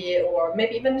coffee or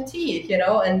maybe even a tea,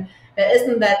 and there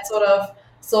isn't that sort of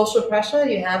social pressure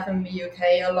you have in the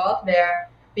UK a lot, where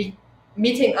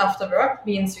meeting after work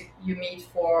means you meet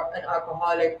for an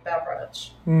alcoholic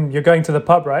beverage. You're going to the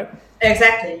pub, right?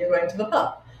 Exactly, you're going to the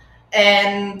pub.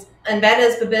 And that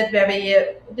is the bit where we,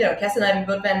 Cass and I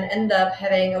would then end up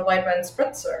having a white wine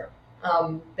spritzer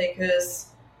because,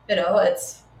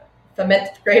 it's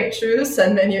fermented grape juice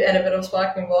and then you add a bit of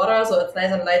sparkling water, so it's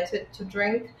nice and light to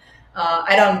drink.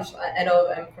 I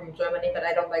know I'm from Germany, but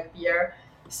I don't like beer,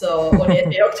 so only at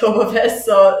the Oktoberfest.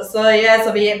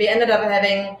 So we ended up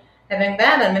having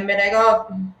that, and then we're like, oh,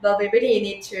 well, we really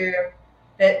need to,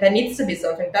 there needs to be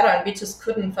something better, and we just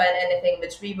couldn't find anything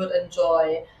which we would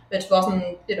enjoy, which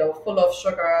wasn't, full of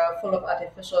sugar, full of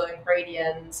artificial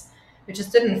ingredients. We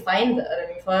just didn't find it,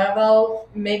 and we thought, well,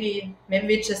 maybe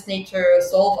we just need to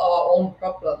solve our own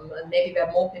problem, and maybe there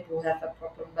are more people who have that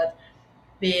problem, but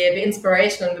the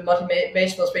inspiration and the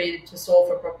motivation was really to solve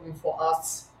a problem for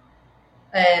us,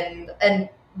 and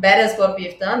that is what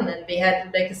we've done. And we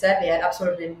had, like I said, we had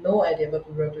absolutely no idea what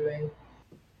we were doing.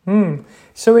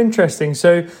 So interesting.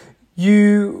 So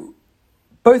you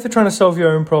both are trying to solve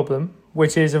your own problem,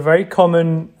 which is a very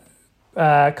common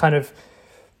kind of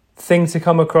thing to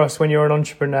come across when you're an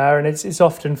entrepreneur, and it's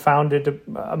often founded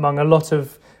among a lot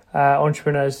of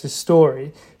entrepreneurs, this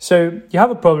story. So you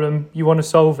have a problem, you want to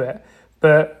solve it,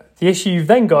 but the issue you've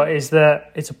then got is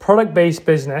that it's a product-based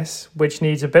business which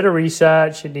needs a bit of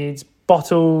research, it needs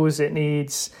bottles, it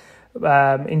needs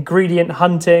ingredient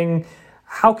hunting.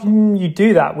 How can you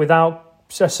do that without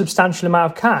a substantial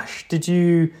amount of cash? Did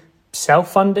you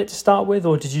self-fund it to start with,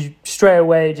 or did you straight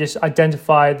away just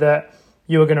identify that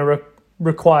you were going to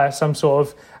require some sort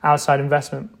of outside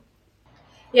investment?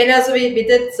 So we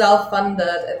did self-fund it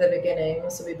at the beginning.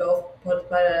 So we both put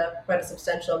quite a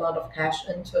substantial amount of cash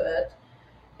into it.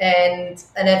 And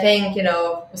I think,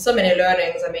 so many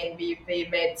learnings. I mean, we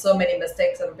made so many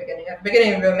mistakes at the beginning. At the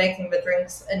beginning, we were making the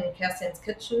drinks in Kerstin's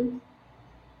kitchen.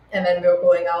 And then we were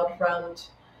going out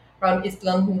around East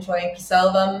London trying to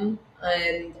sell them.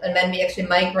 And then we actually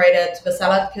migrated to the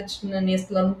salad kitchen in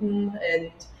East London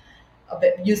and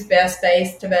used their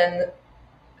space to then,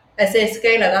 I say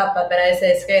scale it up, but when I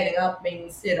say scaling up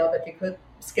means, that we could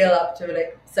scale up to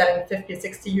like selling 50,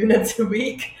 60 units a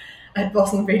week. It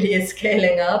wasn't really a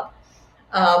scaling up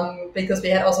because we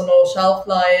had also no shelf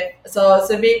life. So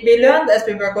we learned as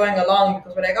we were going along,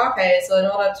 because we're like, okay, so in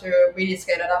order to really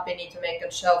scale it up, we need to make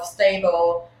it shelf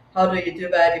stable. How do you do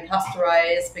that? We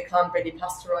pasteurize. We can't really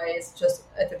pasteurize just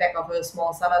at the back of a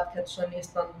small salad kitchen in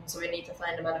East London, so we need to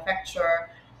find a manufacturer.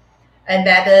 And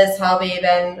that is how we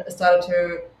then started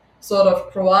to sort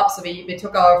of grow up. So we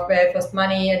took our very first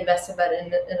money, invested that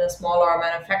in a smaller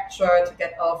manufacturer to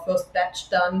get our first batch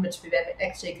done, which we then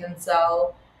actually can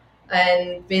sell.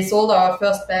 And we sold our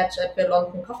first batch at the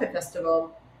London Coffee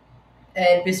Festival.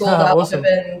 And we sold out awesome.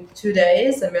 Within 2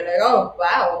 days. And we're like, oh,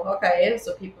 wow, okay.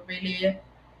 So people really,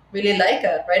 really like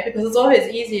it, right? Because it's always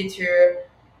easy to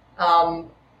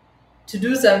to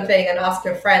do something and ask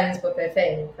your friends what they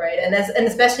think, right? And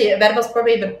especially that was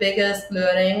probably the biggest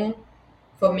learning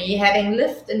for me, having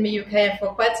lived in the UK for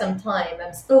quite some time.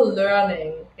 I'm still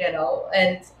learning,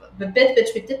 and the bit which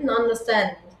we didn't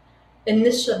understand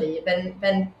initially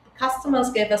when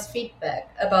customers gave us feedback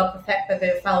about the fact that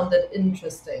they found it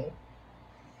interesting.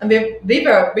 And we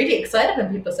were really excited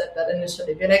when people said that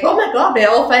initially. We're like, oh my God, they're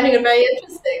all finding it very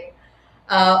interesting.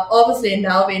 Obviously,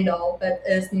 now we know that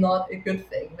is not a good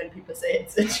thing when people say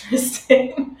it's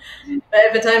interesting. But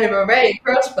at the time, we were very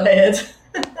encouraged by it.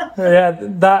 Yeah,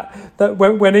 that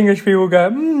when English people go,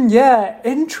 yeah,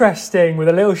 interesting, with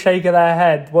a little shake of their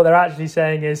head, what they're actually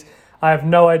saying is, I have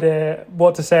no idea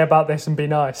what to say about this and be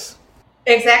nice.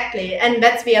 Exactly. And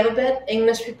that's the other bit.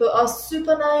 English people are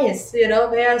super nice, they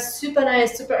are super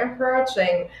nice, super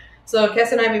encouraging. So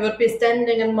Cass and I, we would be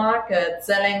standing in market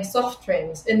selling soft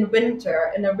drinks in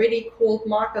winter in a really cold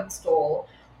market stall.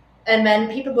 And then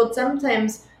people would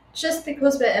sometimes, just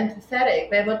because we're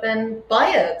empathetic, they would then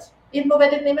buy it, even though they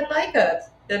didn't even like it,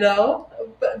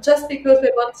 but just because we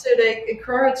want to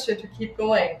encourage you to keep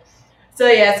going. So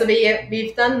yeah, so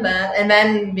we've done that, and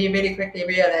then we really quickly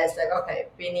realized okay,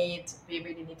 we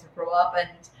really need to grow up,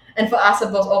 and for us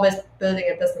it was always building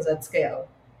a business at scale.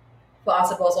 For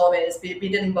us it was always we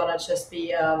didn't want to just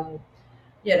be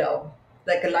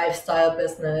like a lifestyle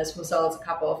business who sells a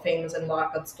couple of things in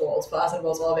market stalls. For us it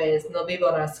was always no, we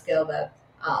want to scale that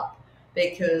up,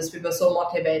 because we were so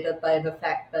motivated by the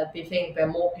fact that we think there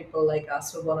are more people like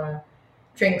us who want to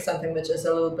drink something which is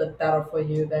a little bit better for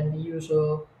you than the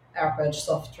usual average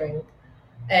soft drink.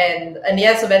 And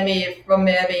yeah, so from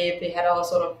there we had our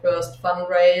sort of first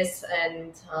fundraise,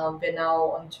 and we're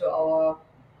now onto our,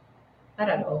 I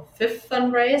don't know, fifth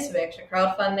fundraise. We're actually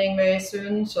crowdfunding very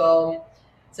soon. So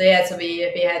yeah, so we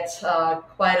had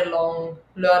quite a long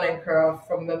learning curve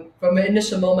from the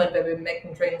initial moment where we were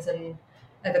making drinks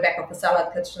at the back of the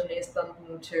salad kitchen in East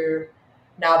London to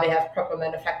now we have proper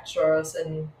manufacturers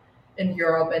in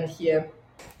Europe and here.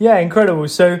 Yeah, incredible.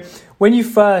 So when you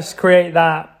first create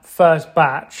that first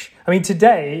batch, I mean,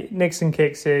 today Nicks and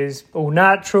Kicks is all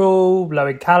natural, low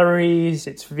in calories,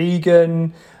 it's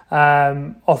vegan,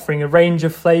 offering a range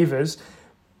of flavors.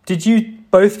 Did you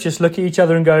both just look at each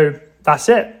other and go, that's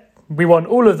it, we want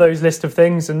all of those list of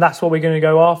things and that's what we're going to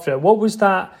go after? What was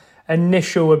that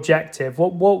initial objective?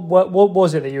 What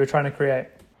was it that you were trying to create?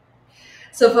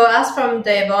 So for us from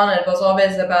day one, it was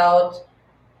always about,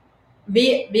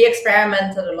 we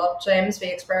experimented a lot, James. We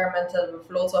experimented with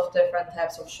lots of different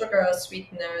types of sugars,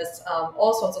 sweeteners,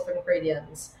 all sorts of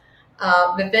ingredients.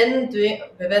 Within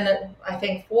I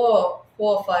think 4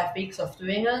 or 5 weeks of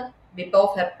doing it, we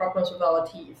both had problems with our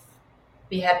teeth.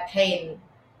 We had pain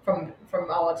from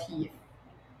our teeth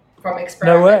from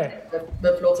experimenting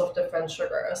with lots of different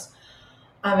sugars.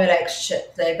 And we're like,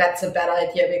 shit, that's a bad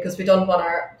idea, because we don't want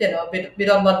we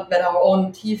don't want that our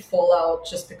own teeth fall out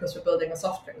just because we're building a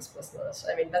soft drinks business.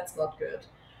 I mean, that's not good.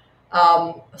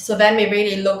 So then we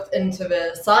really looked into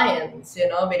the science,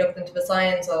 we looked into the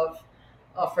science of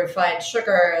refined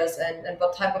sugars and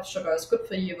what type of sugar is good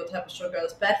for you, what type of sugar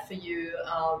is bad for you,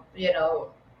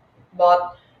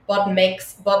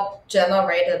 what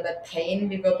generated that pain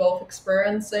we were both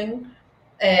experiencing.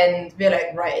 And we're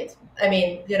like, right, I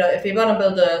mean, if we want to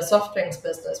build a soft drinks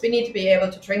business, we need to be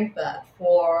able to drink that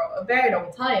for a very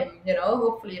long time,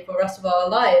 hopefully for the rest of our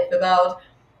life, without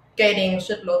gaining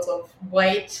shitloads of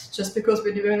weight just because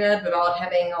we're doing it, without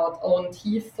having our own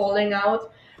teeth falling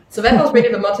out. So that was really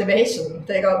the motivation.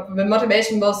 The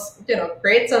motivation was,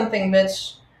 create something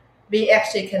which we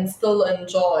actually can still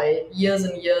enjoy years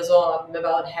and years on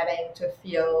without having to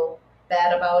feel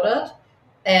bad about it.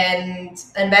 And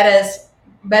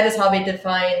that is how we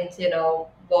defined,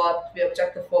 what the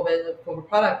objective for the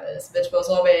product is, which was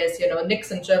always,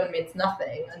 Nicks in German means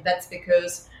nothing. And that's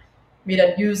because we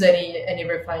don't use any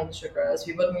refined sugars.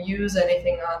 We wouldn't use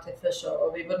anything artificial.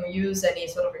 We wouldn't use any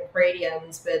sort of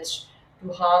ingredients which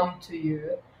do harm to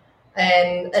you.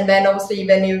 And then obviously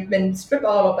when you strip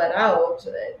all of that out,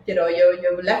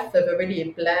 you're left with a really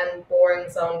bland, boring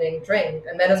sounding drink.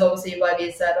 And that is obviously why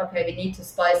we said, okay, we need to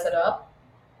spice it up.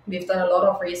 We've done a lot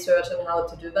of research on how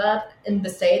to do that. In the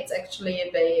States,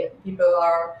 actually, people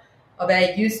are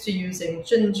very used to using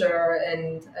ginger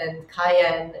and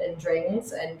cayenne in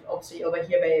drinks, and obviously over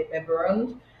here they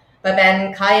burned. But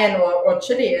then cayenne or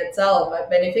chili itself,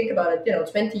 when you think about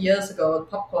it, 20 years ago,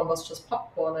 popcorn was just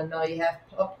popcorn, and now you have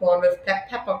popcorn with black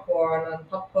peppercorn and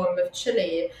popcorn with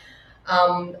chili.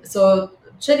 So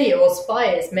chili or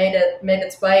spice made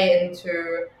its way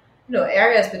into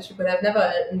areas which you could have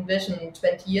never envisioned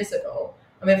 20 years ago.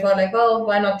 And we thought like, well,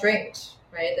 why not drinks,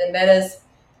 right? And that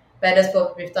that is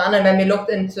what we've done. And when we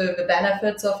looked into the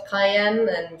benefits of cayenne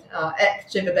and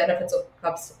actually the benefits of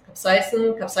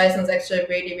capsaicin is actually a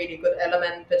really, really good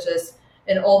element, which is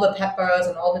in all the peppers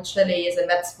and all the chilies, and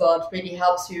that's what really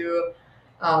helps you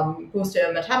boost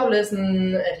your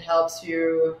metabolism. It helps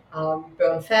you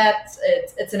burn fat.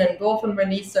 It's an endorphin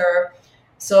releaser.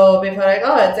 So we were like,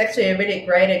 oh, it's actually a really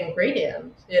great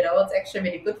ingredient. It's actually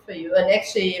really good for you. And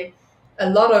actually, a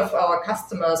lot of our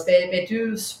customers, they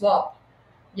do swap,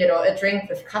 a drink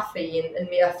with caffeine in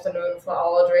the afternoon for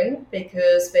our drink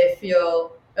because they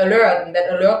feel alert, and that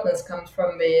alertness comes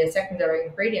from the secondary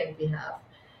ingredient we have.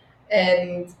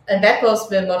 And that was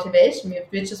the motivation.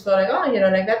 We just were like, oh,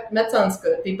 that sounds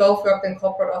good. We both worked in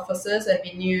corporate offices, and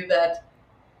we knew that,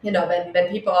 when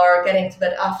people are getting to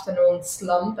that afternoon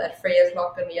slump at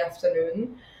 3:00 in the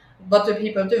afternoon, what do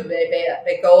people do?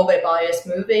 They go, they buy a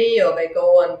smoothie, or they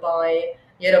go and buy,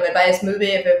 they buy a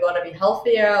smoothie if they want to be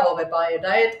healthier, or they buy a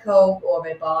Diet Coke, or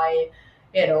they buy,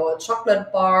 a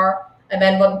chocolate bar. And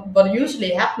then what usually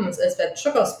happens is that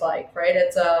sugar spike, right?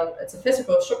 It's a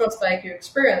physical sugar spike you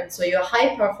experience. So you're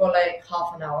hyper for like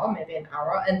half an hour, maybe an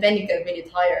hour, and then you get really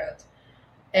tired.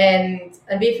 And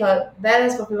we thought that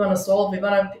is what we want to solve. We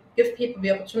want to give people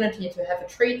the opportunity to have a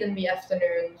treat in the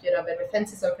afternoon, when we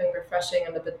fancy something refreshing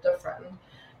and a bit different,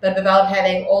 but without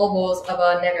having all those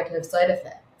other negative side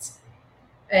effects.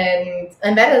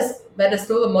 And that is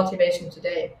still the motivation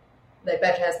today. Like,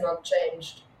 that has not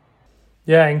changed.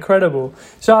 Yeah, incredible.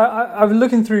 So I was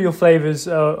looking through your flavors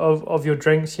of your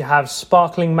drinks. You have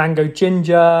sparkling mango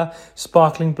ginger,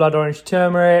 sparkling blood orange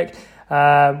turmeric,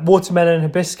 watermelon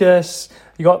hibiscus.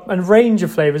 You got a range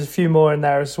of flavors, a few more in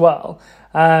there as well.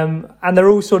 And they're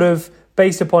all sort of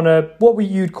based upon what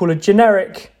you'd call a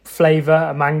generic flavor,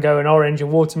 a mango, an orange,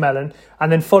 and watermelon,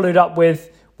 and then followed up with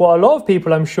what a lot of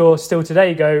people, I'm sure, still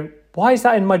today go, why is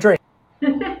that in my drink?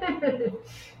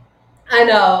 I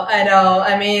know.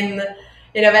 I mean,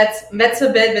 that's a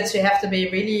bit which you have to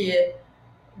really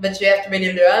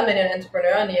learn when you're an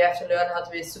entrepreneur, and you have to learn how to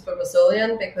be super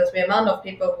resilient, because the amount of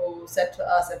people who said to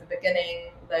us at the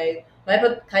beginning, like, why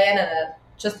put cayenne in it?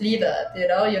 Just leave it.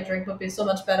 Your drink would be so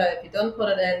much better if you don't put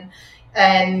it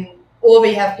in. Or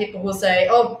we have people who say,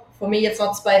 oh, for me it's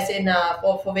not spicy enough,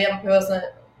 or for the other person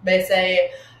they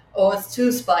say, oh, it's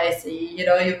too spicy. You'd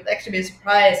actually be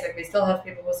surprised. Like, we still have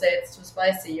people who say it's too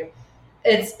spicy.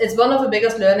 It's one of the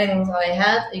biggest learnings I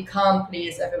had. You can't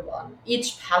please everyone.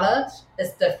 Each palate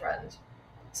is different.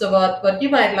 So what you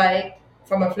might like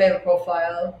from a flavor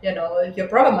profile, your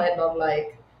brother might not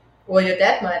like, or your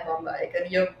dad might not like, and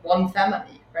you're one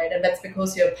family, right? And that's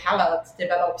because your palate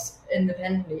develops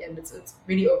independently, and it's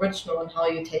really original in how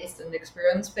you taste and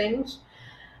experience things.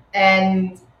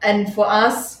 And for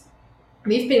us,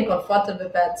 we've been confronted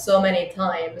with that so many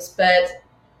times. But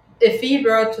if we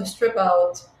were to strip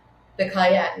out the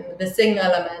cayenne, the zing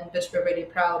element, which we're really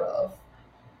proud of,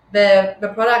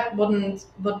 the product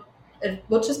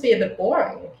would just be a bit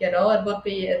boring.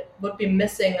 It would be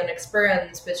missing an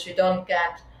experience which you don't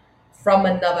get from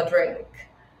another drink,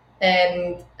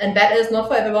 and that is not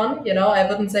for everyone. I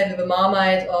wouldn't say we're the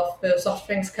Marmite of the soft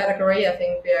drinks category. I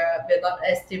think we're not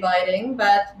as dividing,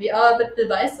 but we are a bit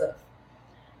divisive.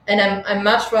 And I'm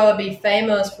much rather be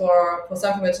famous for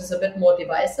something which is a bit more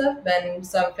divisive than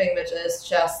something which is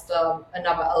just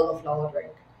another elderflower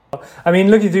drink. I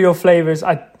mean, looking through your flavors,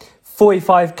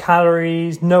 45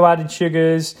 calories, no added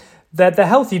sugars. They're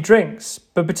healthy drinks,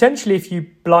 but potentially if you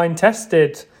blind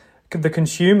tested the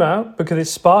consumer, because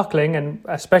it's sparkling, and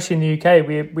especially in the UK,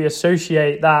 we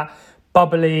associate that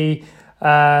bubbly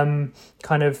kind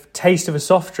of taste of a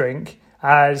soft drink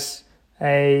as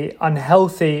a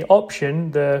unhealthy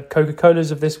option, the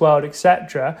Coca-Colas of this world,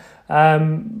 etc.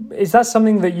 Is that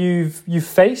something that you've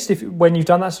faced when you've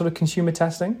done that sort of consumer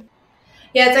testing?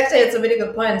 Yeah, it's a really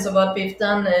good point. So what we've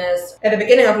done is, at the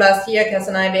beginning of last year, Cass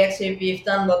and I, we've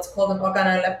done what's called an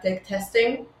organoleptic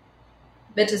testing,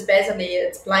 which is basically,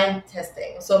 it's blind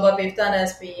testing. So what we've done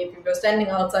is we were standing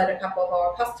outside a couple of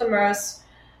our customers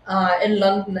in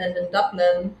London and in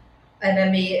Dublin, and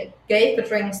then we gave the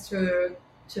drinks to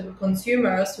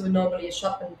consumers who normally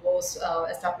shop in those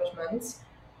establishments,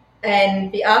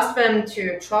 and we asked them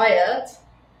to try it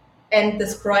and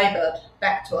describe it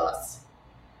back to us.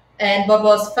 And what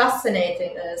was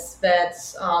fascinating is that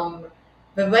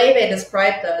the way they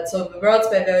described it, so the words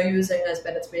they were using is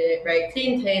that it's very, very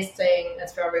clean tasting,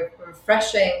 it's very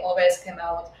refreshing, always came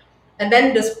out. And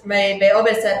then they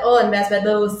always said, oh, and there's that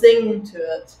little zing to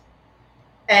it.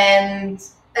 And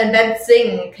that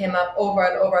zing came up over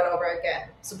and over and over again.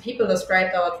 So people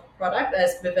described our product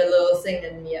as with a little zing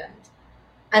in the end.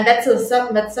 And that's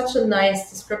such a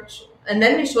nice description, And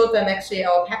then we showed them actually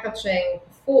our packaging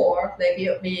before.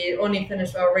 Like we only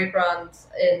finished our rebrand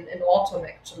in autumn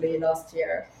actually last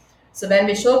year. So then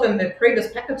we showed them the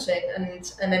previous packaging, and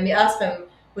then we asked them,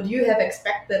 would you have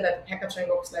expected that the packaging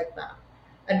looks like that?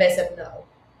 And they said no.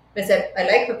 They said, I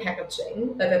like the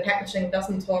packaging, but the packaging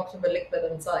doesn't talk to the liquid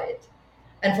inside.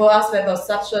 And for us, that was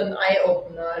such an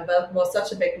eye-opener, and that was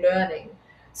such a big learning.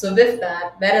 So with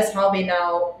that is how we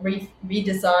now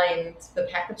redesigned the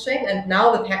packaging, and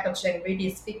now the packaging really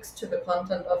speaks to the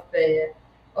content of the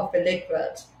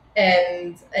liquid.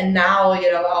 And now,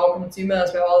 our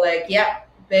consumers were all like, yeah,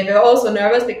 they were also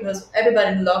nervous because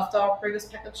everybody loved our previous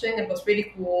packaging. It was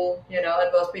really cool, it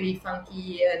was really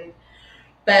funky,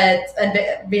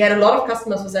 we had a lot of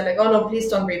customers who said like, oh no, please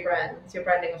don't rebrand. Your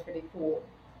branding was really cool.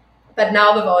 But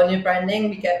now with our new branding,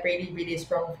 we get really, really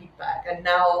strong feedback. And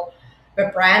now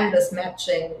the brand is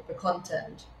matching the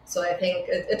content. So I think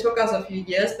it took us a few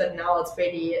years, but now it's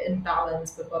really in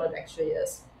balance with what it actually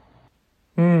is.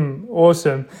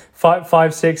 Awesome.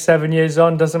 5, 6, 7 years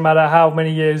on, doesn't matter how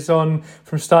many years on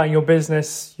from starting your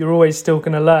business, you're always still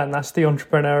going to learn. That's the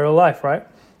entrepreneurial life, right?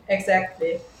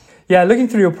 Exactly. Yeah, looking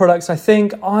through your products, I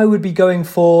think I would be going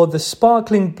for the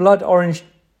sparkling blood orange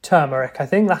turmeric. I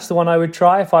think that's the one I would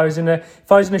try if I was in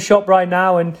a shop right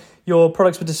now and your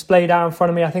products were displayed out in front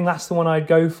of me. I think that's the one I'd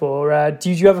go for.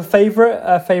 Do you have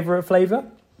a favorite flavor?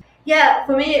 Yeah,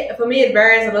 for me it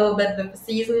varies a little bit with the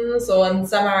season. So in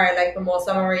summer I like the more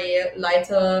summery,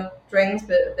 lighter drinks,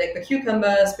 but like the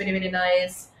cucumber is really, really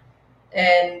nice,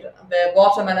 and the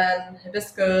watermelon,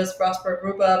 hibiscus, raspberry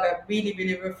rhubarb are really,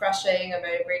 really refreshing and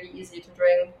very, really easy to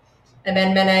drink. And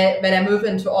then when I move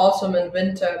into autumn and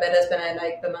winter, that is when I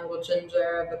like the mango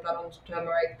ginger, the blood orange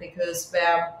turmeric, because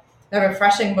they're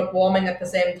refreshing but warming at the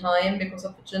same time because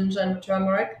of the ginger and the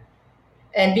turmeric.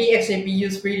 And we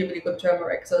use really, really good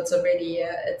turmeric, so it's a really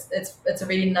it's a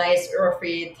really nice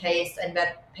earthy taste, and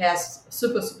that pairs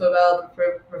super, super well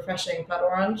with refreshing blood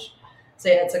orange. So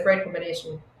yeah, it's a great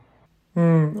combination.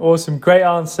 Awesome, great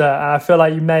answer. I feel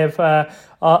like you may have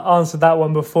answered that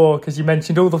one before because you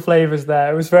mentioned all the flavors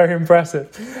there. It was very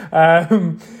impressive.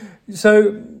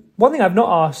 So one thing I've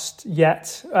not asked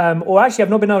yet, or actually I've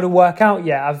not been able to work out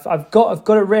yet. I've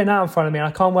got it written out in front of me and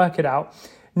I can't work it out.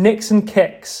 Nicks and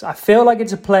Kicks. I feel like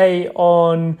it's a play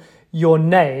on your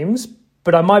names,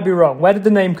 but I might be wrong. Where did the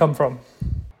name come from?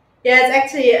 Yeah, it's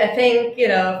actually, I think,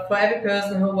 for every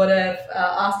person who would have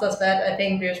asked us that, I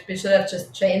think we should have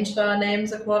just changed our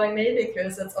names accordingly,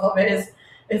 because it's always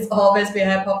the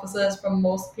hypothesis from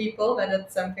most people that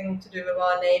it's something to do with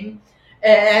our name.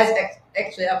 It has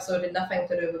actually absolutely nothing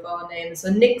to do with our name. So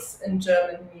Nix in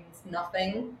German means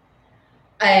nothing.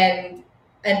 And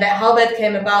how that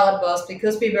came about was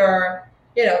because we were,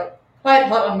 quite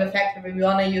hot on the fact that we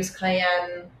want to use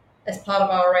cayenne as part of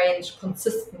our range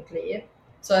consistently.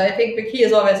 So I think the key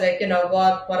is always like,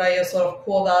 what are your sort of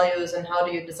core values and how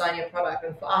do you design your product?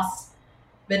 And for us,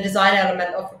 the design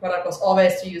element of the product was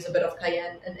always to use a bit of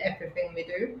cayenne in everything we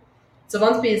do. So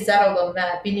once we settled on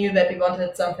that, we knew that we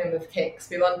wanted something with kicks.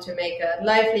 We wanted to make it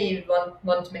lively, we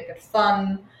want to make it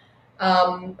fun.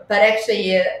 But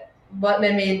actually,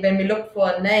 when we looked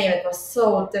for a name, it was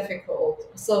so difficult,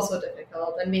 so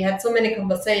difficult. And we had so many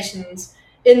conversations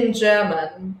in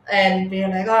German, and we were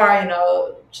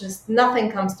like, just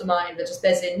nothing comes to mind. It just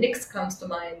basically nix comes to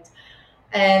mind.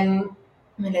 And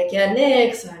we're like, yeah,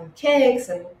 nix and cakes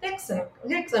and nix and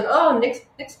kicks and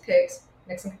nix cakes.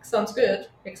 Nix and cakes sounds good.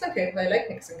 Nix and cakes, I like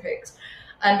nix and cakes.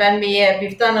 And then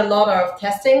we've done a lot of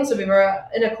testing. So we were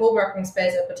in a co-working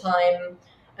space at the time,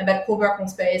 and that co-working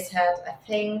space had, I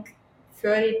think,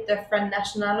 30 different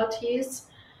nationalities.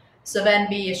 So then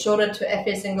we showed it to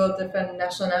every single different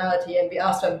nationality, and we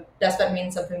asked them, does that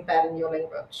mean something bad in your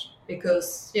language?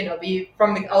 Because, we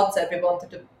from the outset, we wanted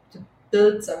to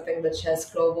build something which has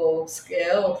global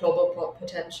scale or global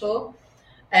potential.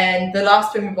 And the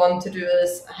last thing we want to do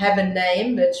is have a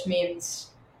name which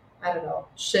means, I don't know,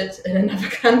 shit in another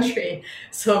country.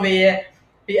 So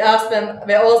we asked them,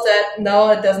 they all said,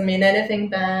 no, it doesn't mean anything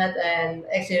bad, and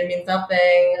actually it means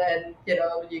nothing, and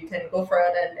you can go for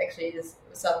it, and actually it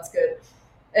sounds good.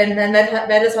 And then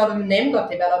that is how the name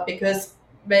got developed, because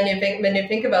when you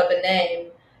think about the name,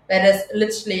 that is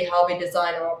literally how we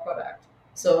design our product.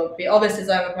 So we always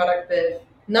design a product with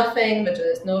nothing, which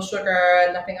is no sugar,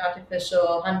 nothing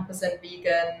artificial, 100%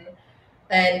 vegan,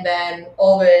 and then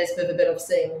always with a bit of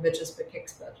zing, which is the kick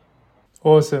split.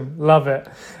 Awesome. Love it.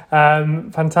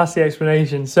 Fantastic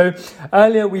explanation. So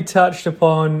earlier we touched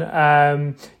upon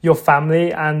your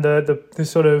family and the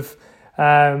sort of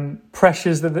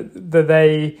pressures that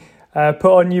they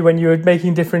put on you when you were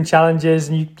making different challenges,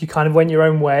 and you kind of went your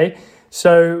own way.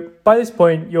 So by this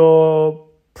point, you're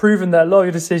proven that a lot of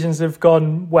your decisions have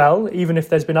gone well, even if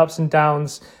there's been ups and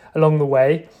downs along the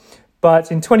way.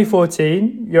 But in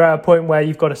 2014, you're at a point where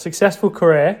you've got a successful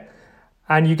career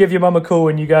and you give your mum a call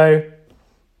and you go,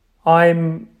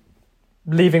 I'm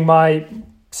leaving my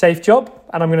safe job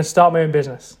and I'm going to start my own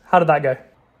business. How did that go?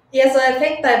 Yeah, so I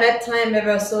think by that time they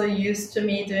were so used to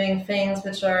me doing things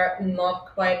which are not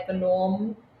quite the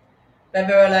norm. They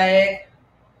were like,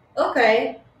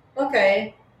 okay,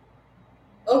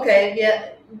 yeah,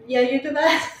 you do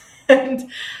that, and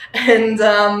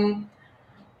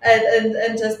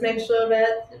just make sure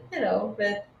that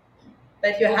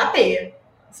that you're happy.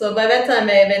 So by that time,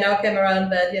 they now came around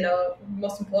that the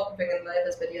most important thing in life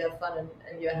is that you have fun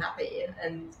and you're happy,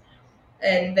 and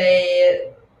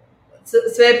so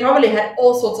they probably had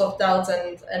all sorts of doubts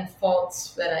and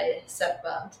thoughts when I said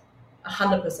that.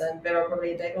 100%. They were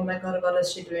probably like, "Oh my God, what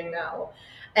is she doing now?"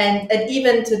 And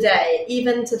even today,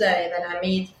 when I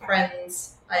meet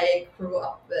friends I grew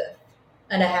up with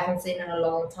and I haven't seen in a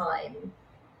long time,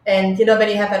 and when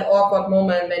you have that awkward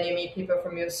moment when you meet people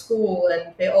from your school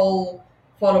and they all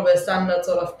follow a standard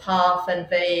sort of path and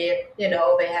they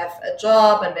have a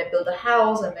job and they build a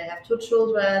house and they have 2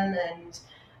 children and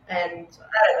I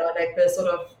don't know, like the sort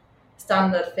of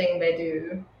standard thing they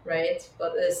do, right?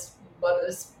 What is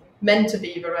meant to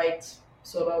be the right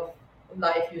sort of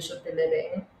life you should be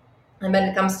living. And when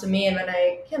it comes to me and when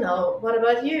what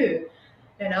about you?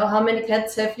 How many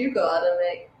cats have you got? And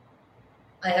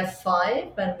I have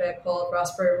 5 and they're called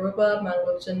raspberry rhubarb,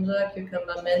 mango ginger,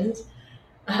 cucumber mint,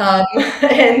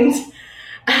 and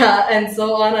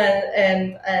so on.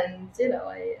 And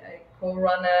I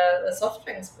co-run a soft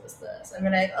drinks business. And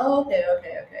we're like, oh,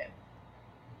 okay.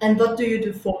 And what do you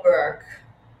do for work?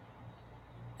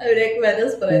 I mean, like, that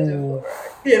is what I do for work.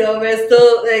 We're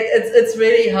still like, it's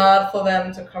really hard for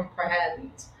them to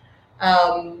comprehend.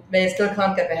 They still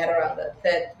can't get their head around it.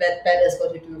 That is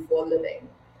what you do for a living.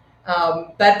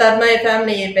 But my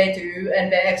family, they do,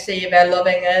 and they're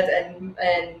loving it,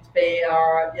 and they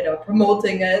are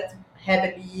promoting it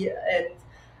heavily,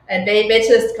 and they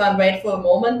just can't wait for a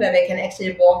moment where they can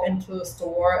actually walk into a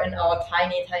store in our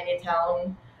tiny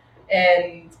town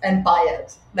and buy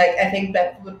it. Like, I think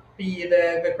that would be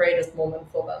the greatest moment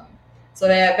for them. So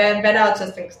they're now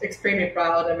just extremely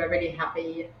proud and they're really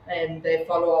happy and they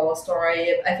follow our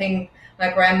story. I think my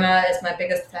grandma is my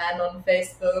biggest fan on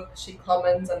Facebook. She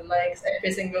comments and likes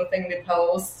every single thing we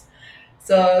post.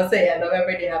 So yeah, no, we're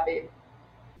really happy.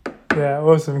 Yeah,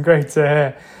 awesome. Great to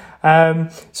hear.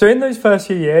 So in those first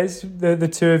few years, the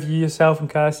two of you, yourself and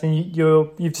Kirsten,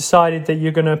 you've decided that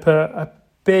you're going to put a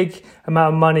big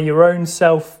amount of money, your own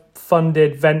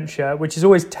self-funded venture, which is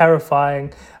always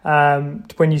terrifying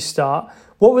when you start.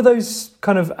 What were those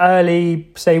kind of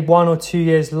early, say, 1 or 2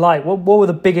 years like? What were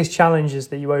the biggest challenges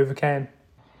that you overcame?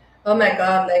 Oh my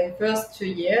God, like the first 2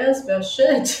 years were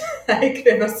shit. Like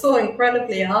they were so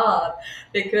incredibly hard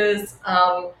because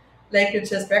like you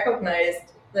just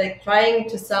recognized, like trying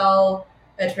to sell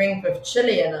a drink with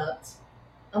chili in it.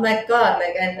 Oh my God,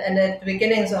 like and at the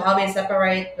beginning, so how we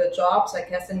separate the jobs, like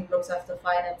Kirsten looks after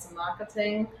finance and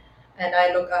marketing and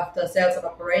I look after sales and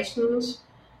operations.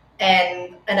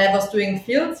 And I was doing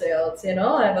field sales,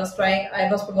 I was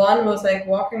the one who was like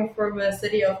walking through the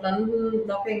city of London,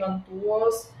 knocking on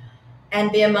doors. And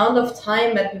the amount of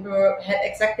time that people had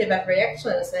exactly that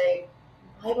reaction is like,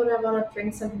 why would I want to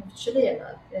drink something with chili in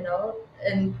it,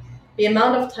 And the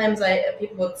amount of times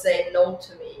people would say no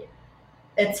to me,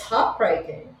 it's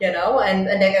heartbreaking, And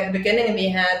like at the beginning we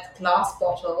had glass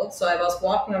bottles, so I was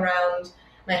walking around.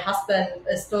 My husband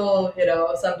is still,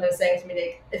 sometimes saying to me,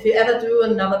 like, if you ever do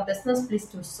another business, please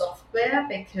do software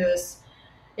because,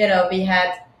 we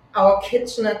had our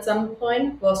kitchen at some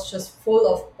point was just full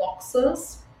of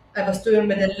boxes. I was doing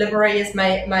the deliveries.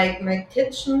 My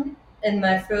kitchen in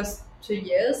my first 2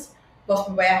 years was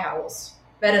the warehouse.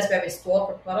 That is where we stored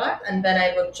the product. And then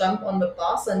I would jump on the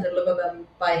bus and deliver them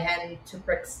by hand to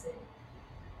Brixton.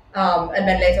 And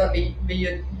then later we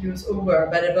use Uber,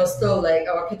 but it was still like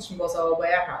our kitchen was our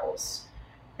warehouse.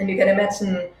 And you can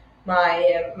imagine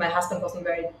my husband wasn't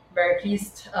very, very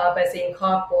pleased by seeing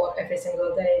cardboard every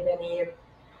single day when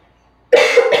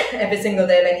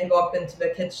he walked into the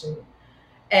kitchen.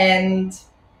 And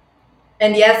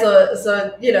yeah, so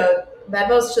that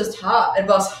was just hard. It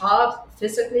was hard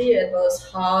physically. It was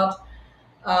hard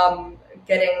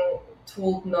getting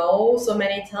told no so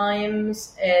many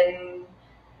times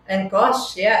and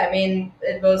gosh, yeah, I mean,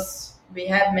 we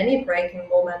had many breaking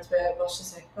moments where it was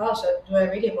just like, gosh, do I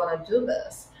really want to do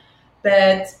this?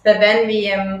 But then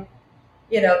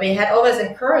we had always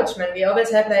encouragement. We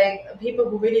always had like people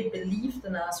who really believed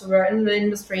in us, who were in the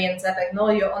industry and said like, no,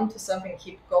 you're onto something,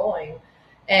 keep going.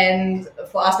 And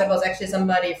for us, that was actually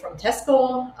somebody from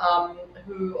Tesco,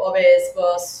 who always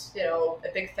was,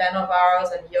 a big fan of ours.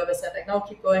 And he always said like, no,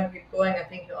 keep going. I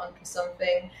think you're onto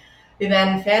something. We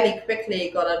then fairly quickly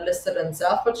got it listed in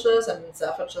Selfridges, and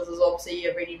Selfridges is obviously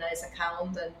a really nice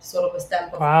account and sort of a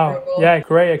stamp of approval. Yeah,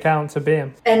 great account to be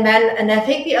in. And I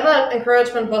think the other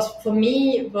encouragement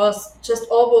was just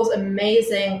all those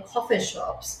amazing coffee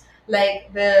shops.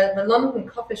 Like the London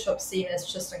coffee shop scene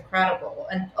is just incredible,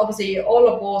 and obviously all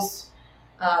of those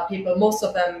people, most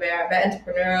of them were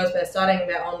entrepreneurs, were starting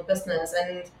their own business,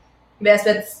 and there's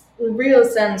that real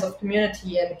sense of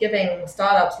community and giving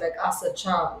startups like us a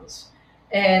chance.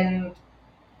 And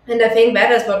I think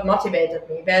that is what motivated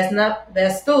me. There's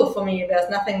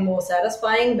nothing more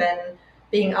satisfying than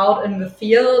being out in the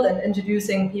field and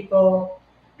introducing the people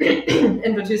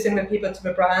to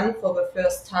the brand for the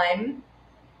first time,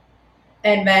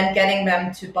 and then getting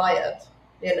them to buy it.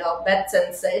 That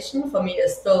sensation for me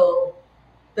is still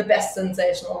the best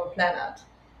sensation on the planet.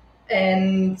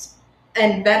 And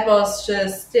that was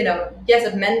just, yes,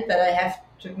 it meant that I have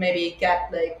to maybe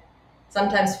get like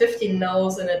sometimes 15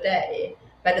 no's in a day,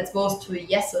 but it's those 2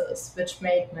 yeses which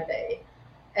made my day.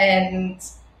 And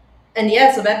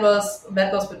yeah, so that was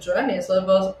the journey. So it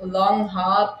was long,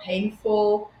 hard,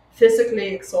 painful, physically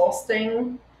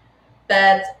exhausting,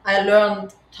 but I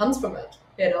learned tons from it.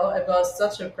 It was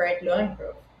such a great learning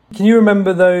curve. Can you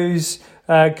remember those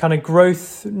kind of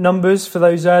growth numbers for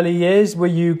those early years? Were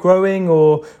you growing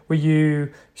or were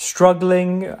you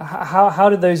struggling? How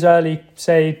did those early,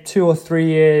 say, 2 or 3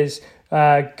 years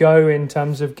go in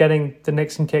terms of getting the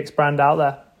Nicks and Kicks brand out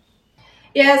there?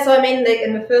 Yeah, so I mean, like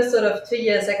in the first sort of 2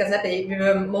 years, like I said, we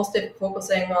were mostly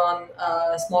focusing on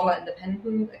smaller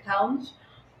independent accounts.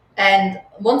 And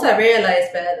once I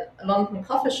realized that London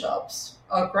coffee shops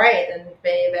are great and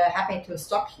they were happy to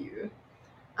stock you,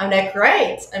 I'm like,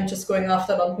 great, I'm just going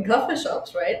after London coffee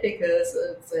shops, right? Because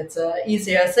it's an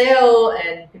easier sale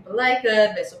and people like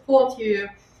it, they support you.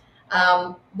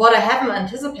 What I haven't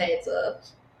anticipated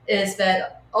is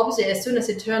that obviously as soon as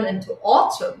you turn into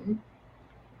autumn,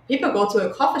 people go to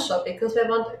a coffee shop because they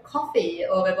want a coffee,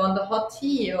 or they want a hot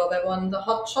tea, or they want a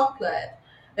hot chocolate.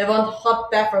 They want hot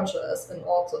beverages in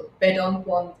autumn. They don't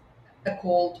want a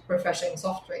cold, refreshing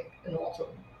soft drink in autumn.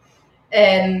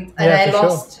 And I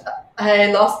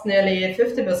lost nearly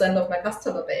 50% of my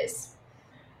customer base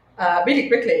really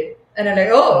quickly. And I'm like,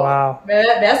 wow.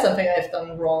 There's something I've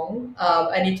done wrong.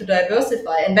 I need to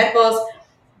diversify. And that was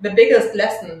the biggest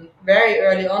lesson very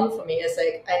early on for me, is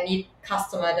like, I need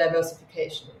customer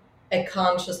diversification. I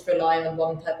can't just rely on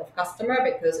one type of customer,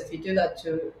 because if you do that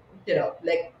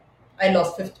I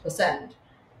lost 50%.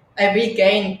 I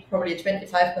regained probably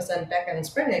 25% back in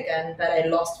spring again, but I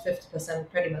lost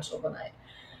 50% pretty much overnight.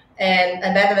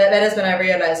 And that is when I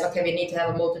realized, okay, we need to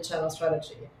have a multi-channel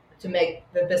strategy to make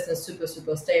the business super,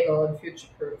 super stable and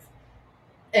future-proof.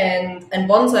 And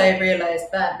once I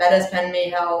realized that has taught me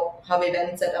how we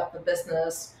then set up the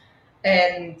business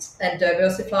and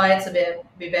diversified. So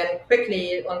we then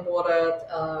quickly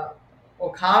onboarded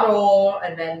Ocado,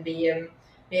 and then we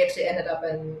actually ended up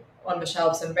on the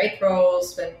shelves in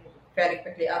Waitrose, then fairly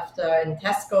quickly after in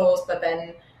Tesco's, but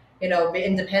then the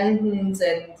independents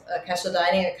and casual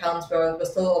dining accounts were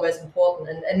still always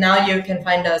important. And now you can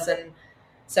find us in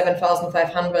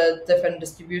 7,500 different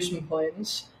distribution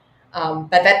points. But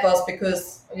that was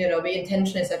because, the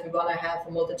intention is that we want to have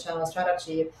a multi-channel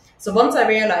strategy. So once I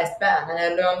realized that, and I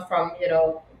learned from,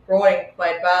 growing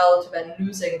quite well to then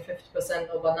losing 50%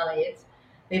 overnight,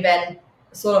 we then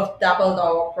sort of doubled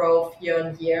our growth year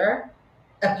on year,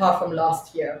 apart from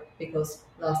last year, because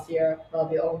last year, well,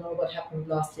 we all know what happened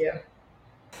last year.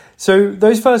 So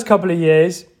those first couple of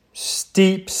years,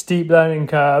 steep learning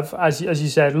curve, as you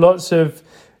said, lots of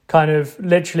kind of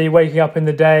literally waking up in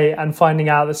the day and finding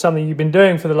out that something you've been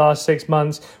doing for the last 6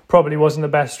 months probably wasn't the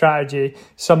best strategy,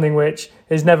 something which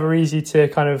is never easy to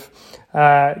kind of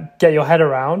get your head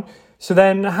around. So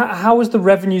then how was the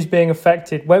revenues being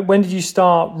affected? When did you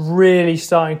start really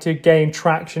starting to gain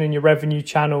traction in your revenue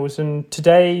channels? And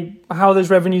today, how are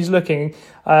those revenues looking?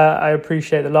 I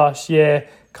appreciate the last year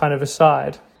kind of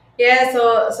aside. Yeah,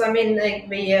 so I mean, like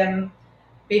we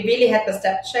really had the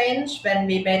step change when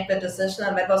we made the decision,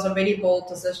 and that was a really bold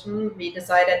decision. We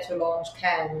decided to launch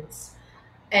cans.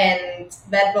 And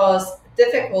that was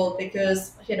difficult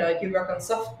because, you work on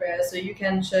software, so you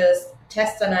can just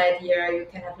test an idea, you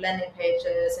can have landing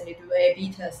pages, and you do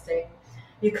A/B testing.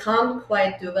 You can't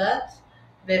quite do that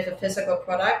with a physical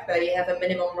product where you have a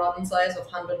minimum run size of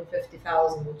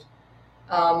 150,000.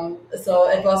 So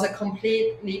it was a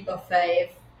complete leap of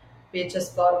faith. We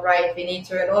just thought, right, we need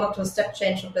to, in order to step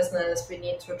change in business, we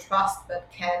need to trust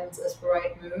that cans is the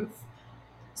right move.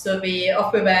 So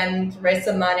off we went, raised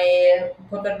some money,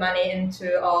 put that money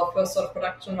into our first sort of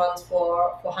production runs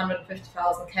for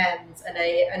 150,000 cans.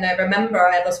 And I remember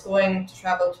I was going to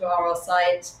travel to our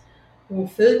site who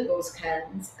filled those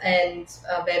cans, and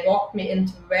they walked me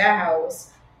into the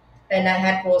warehouse, and I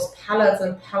had those pallets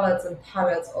and pallets and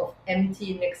pallets of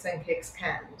empty Nix and Kicks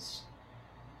cans.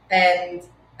 And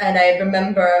I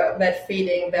remember that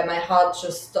feeling where my heart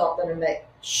just stopped, and I'm like,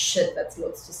 shit, that's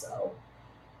loads to sell.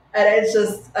 And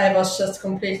I was just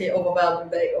completely overwhelmed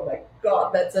and like, oh my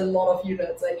God, that's a lot of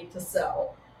units I need to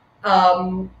sell.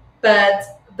 But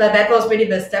that was really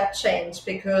the step change,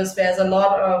 because there's a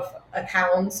lot of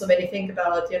accounts. So when you think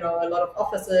about, a lot of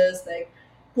offices like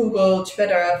Google,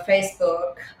 Twitter,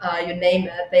 Facebook, you name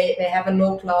it, they have a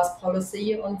no class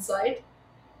policy on site.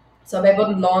 So they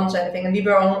wouldn't launch anything. And we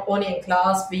were only in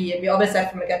class. We always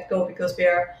said from the get-go, because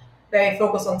we're very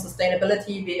focused on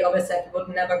sustainability, we always said we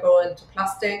would never go into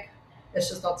plastic. It's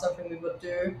just not something we would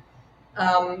do.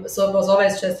 So it was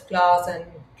always just glass and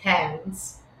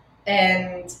cans.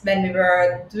 And when we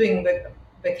were doing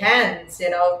the cans,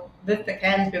 with the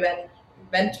cans, we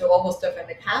went to almost different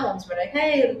accounts. We're like,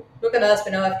 hey, look at us,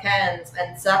 we now have cans.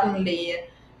 And suddenly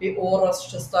the orders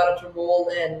just started to roll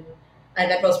in. And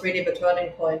that was really the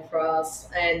turning point for us.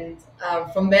 And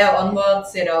from there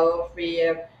onwards,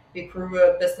 we grew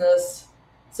a business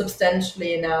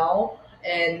substantially now,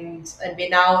 and we're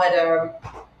now at a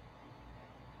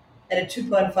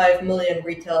 2.5 million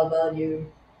retail value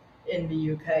in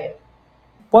the UK.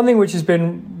 One thing which has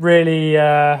been really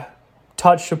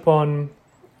touched upon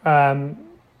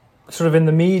sort of in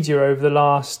the media over the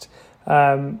last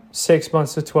 6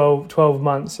 months to 12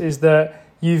 months is that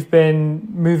you've been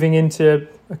moving into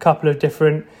a couple of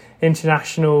different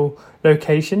international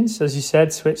locations, as you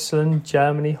said, Switzerland,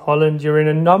 Germany, Holland. You're in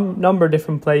a number of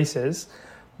different places.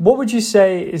 What would you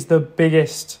say is the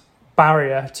biggest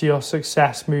barrier to your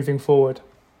success moving forward?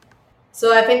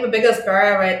 So I think the biggest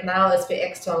barrier right now is the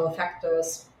external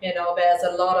factors. There's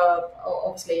a lot of,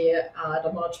 obviously, I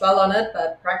don't want to dwell on it,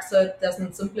 but Brexit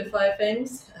doesn't simplify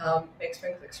things, makes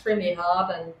things extremely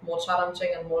hard and more challenging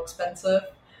and more expensive.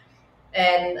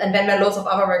 And then there are lots of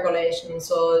other regulations.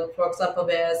 So, for example,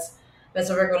 there's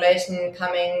a regulation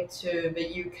coming to the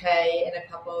UK in a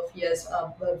couple of years,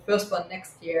 the first one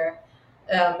next year,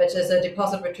 which is a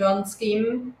deposit return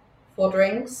scheme for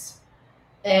drinks.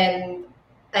 And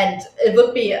it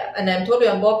would be, and I'm totally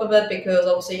on board with it, because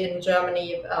obviously in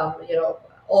Germany,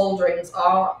 all drinks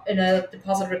are in a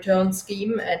deposit return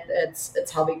scheme, and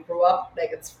it's how we grew up.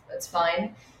 Like it's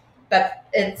fine. But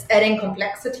it's adding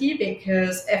complexity,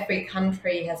 because every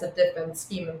country has a different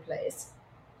scheme in place.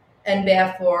 And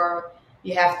therefore,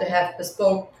 you have to have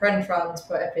bespoke print runs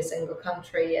for every single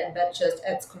country. And that just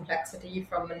adds complexity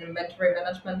from an inventory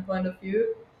management point of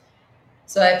view.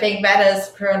 So I think that is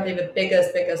currently the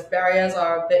biggest barriers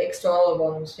are the external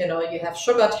ones. You have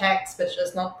sugar tax, which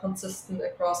is not consistent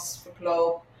across the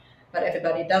globe, but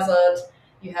everybody does it.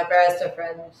 You have various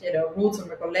different, rules and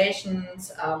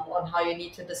regulations on how you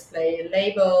need to display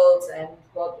labels and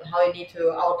how you need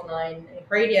to outline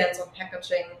ingredients on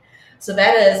packaging. So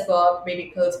that is what really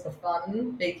kills the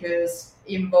fun, because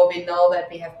even though we know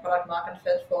that we have product market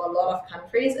fit for a lot of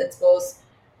countries, it's those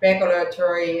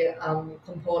regulatory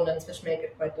components which make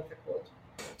it quite difficult.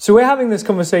 So we're having this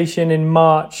conversation in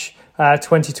March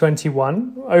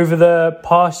 2021. Over the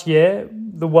past year,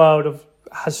 the world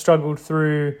has struggled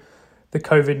through the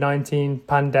COVID-19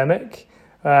 pandemic,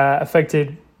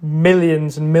 affected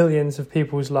millions and millions of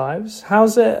people's lives.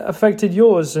 How's it affected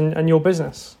yours and your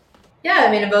business? Yeah,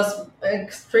 I mean, it was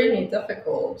extremely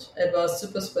difficult. It was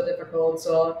super difficult.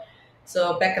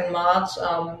 So back in March,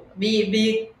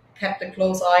 we kept a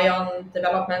close eye on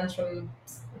developments from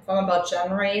about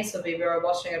January. So we were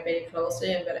watching it very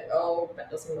closely, and we're like, oh,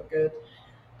 that doesn't look good.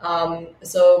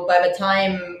 So by the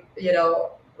time,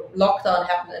 lockdown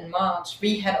happened in March,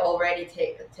 we had already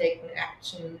taken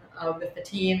action with the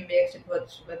team. We actually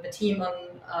put the team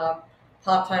on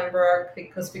part-time work,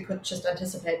 because we could just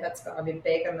anticipate that's going to be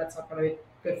big and that's not going to be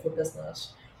good for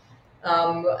business.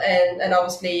 And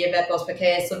obviously that was the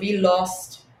case. So we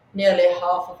lost nearly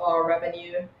half of our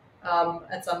revenue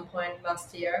at some point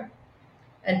last year.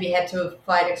 And we had to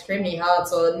fight extremely hard.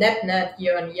 So net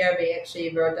year on year, we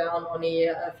actually were down only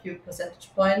a few percentage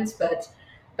points, but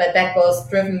that was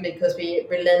driven because we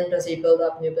relentlessly built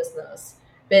up new business,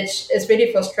 which is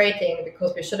really frustrating,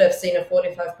 because we should have seen a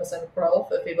 45% growth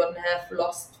if we wouldn't have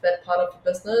lost that part of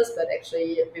the business, but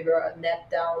actually we were net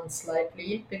down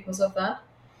slightly because of that.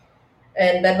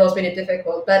 And that was really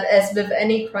difficult. But as with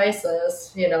any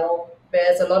crisis,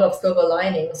 there's a lot of silver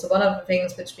linings. So one of the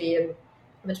things which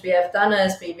we have done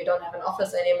is we don't have an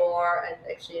office anymore, and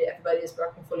actually everybody is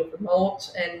working fully remote,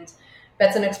 and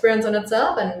that's an experience in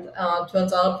itself. And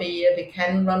turns out we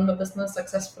can run the business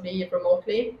successfully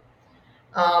remotely.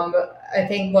 I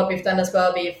think what we've done as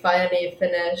well, we finally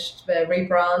finished the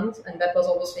rebrand, and that was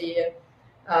obviously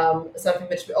something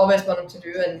which we always wanted to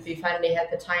do, and we finally had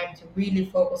the time to really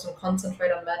focus and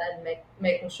concentrate on that and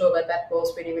making sure that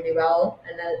goes really, really well.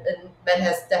 And that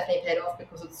has definitely paid off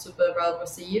because it's super well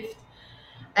received.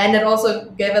 And it also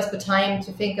gave us the time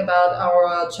to think about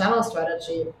our channel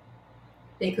strategy,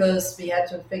 because we had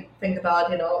to think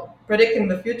about, predicting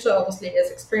the future obviously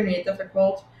is extremely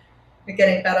difficult. We're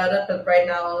getting better at it, but right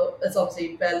now it's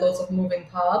obviously there are lots of moving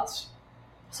parts.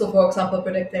 So, for example,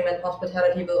 predicting when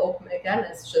hospitality will open again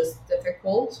is just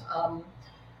difficult.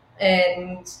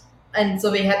 And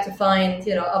so we had to find,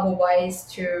 other ways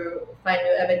to find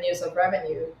new avenues of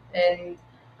revenue. And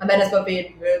that is what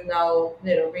we're now,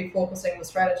 refocusing the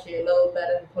strategy a little bit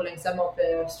and pulling some of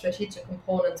the strategic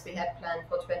components we had planned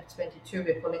for 2022.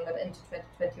 We're pulling that into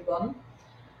 2021.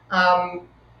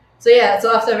 So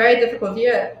after a very difficult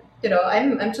year,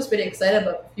 I'm just really excited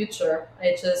about the future.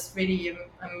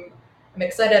 I'm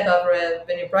excited about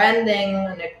the new branding,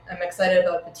 and I'm excited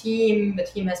about the team. The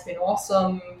team has been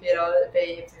awesome.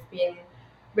 They've been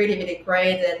really, really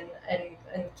great and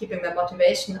keeping their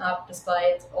motivation up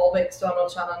despite all the external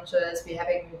challenges. We're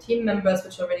having new team members,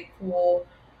 which are really cool.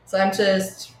 So I'm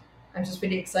just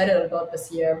really excited about this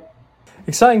year.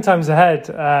 Exciting times ahead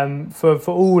for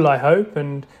all, I hope.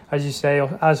 And as you say,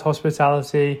 as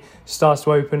hospitality starts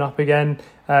to open up again,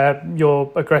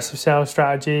 your aggressive sales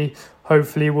strategy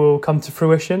hopefully will come to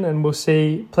fruition, and we'll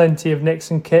see plenty of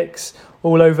Nicks and Kicks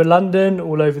all over London,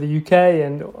 all over the UK,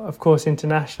 and of course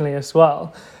internationally as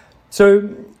well. So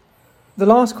the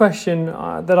last question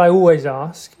that I always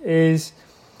ask is,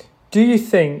 do you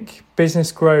think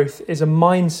business growth is a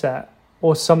mindset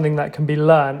or something that can be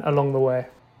learned along the way?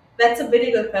 That's a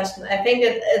really good question. I think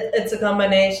it's a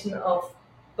combination of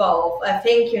both. I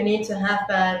think you need to have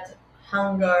that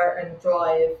hunger and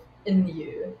drive in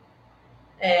you,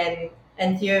 and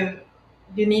you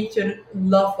need to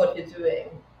love what you're doing.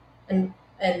 And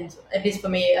at least for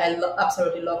me, I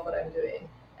absolutely love what I'm doing,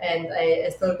 and I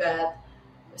still get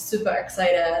super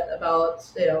excited about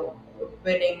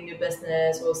winning new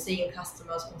business or seeing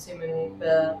customers consuming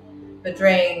the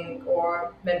drink,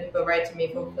 or when people write to me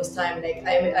for the first time. Like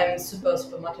I'm super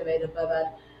motivated by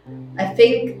that. I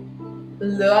think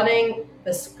learning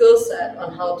the skill set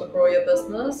on how to grow your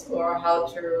business or how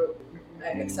to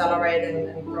accelerate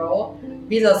and grow,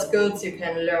 these are skills you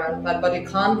can learn, but what you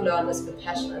can't learn is the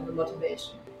passion and the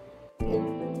motivation.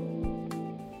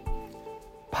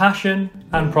 Passion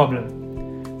and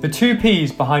problem. The two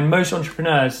P's behind most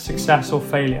entrepreneurs' success or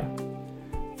failure.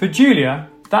 For Julia,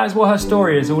 that is what her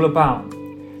story is all about.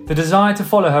 The desire to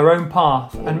follow her own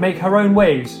path and make her own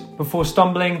waves before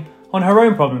stumbling on her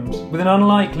own problems with an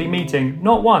unlikely meeting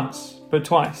not once, but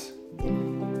twice.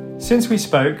 Since we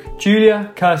spoke,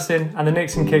 Julia, Kirsten and the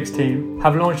Nicks and Kicks team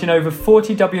have launched in over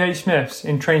 40 WH Smiths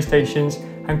in train stations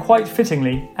and, quite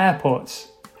fittingly,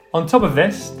 airports. On top of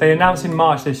this, they announced in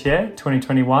March this year,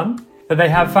 2021, that they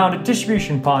have found a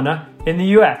distribution partner in the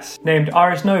US named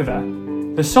Iris Nova,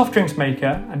 the soft drinks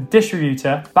maker and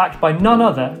distributor backed by none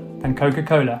other than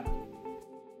Coca-Cola.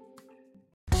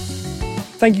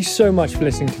 Thank you so much for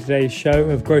listening to today's show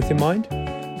of Growth in Mind.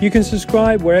 You can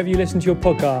subscribe wherever you listen to your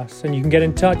podcasts, and you can get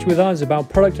in touch with us about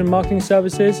product and marketing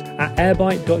services at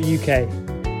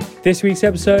airbite.uk. This week's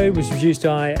episode was produced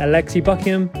by Alexi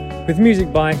Buckingham with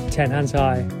music by 10 Hands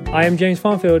High. I am James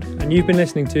Farnfield, and you've been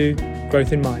listening to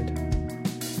Growth in Mind.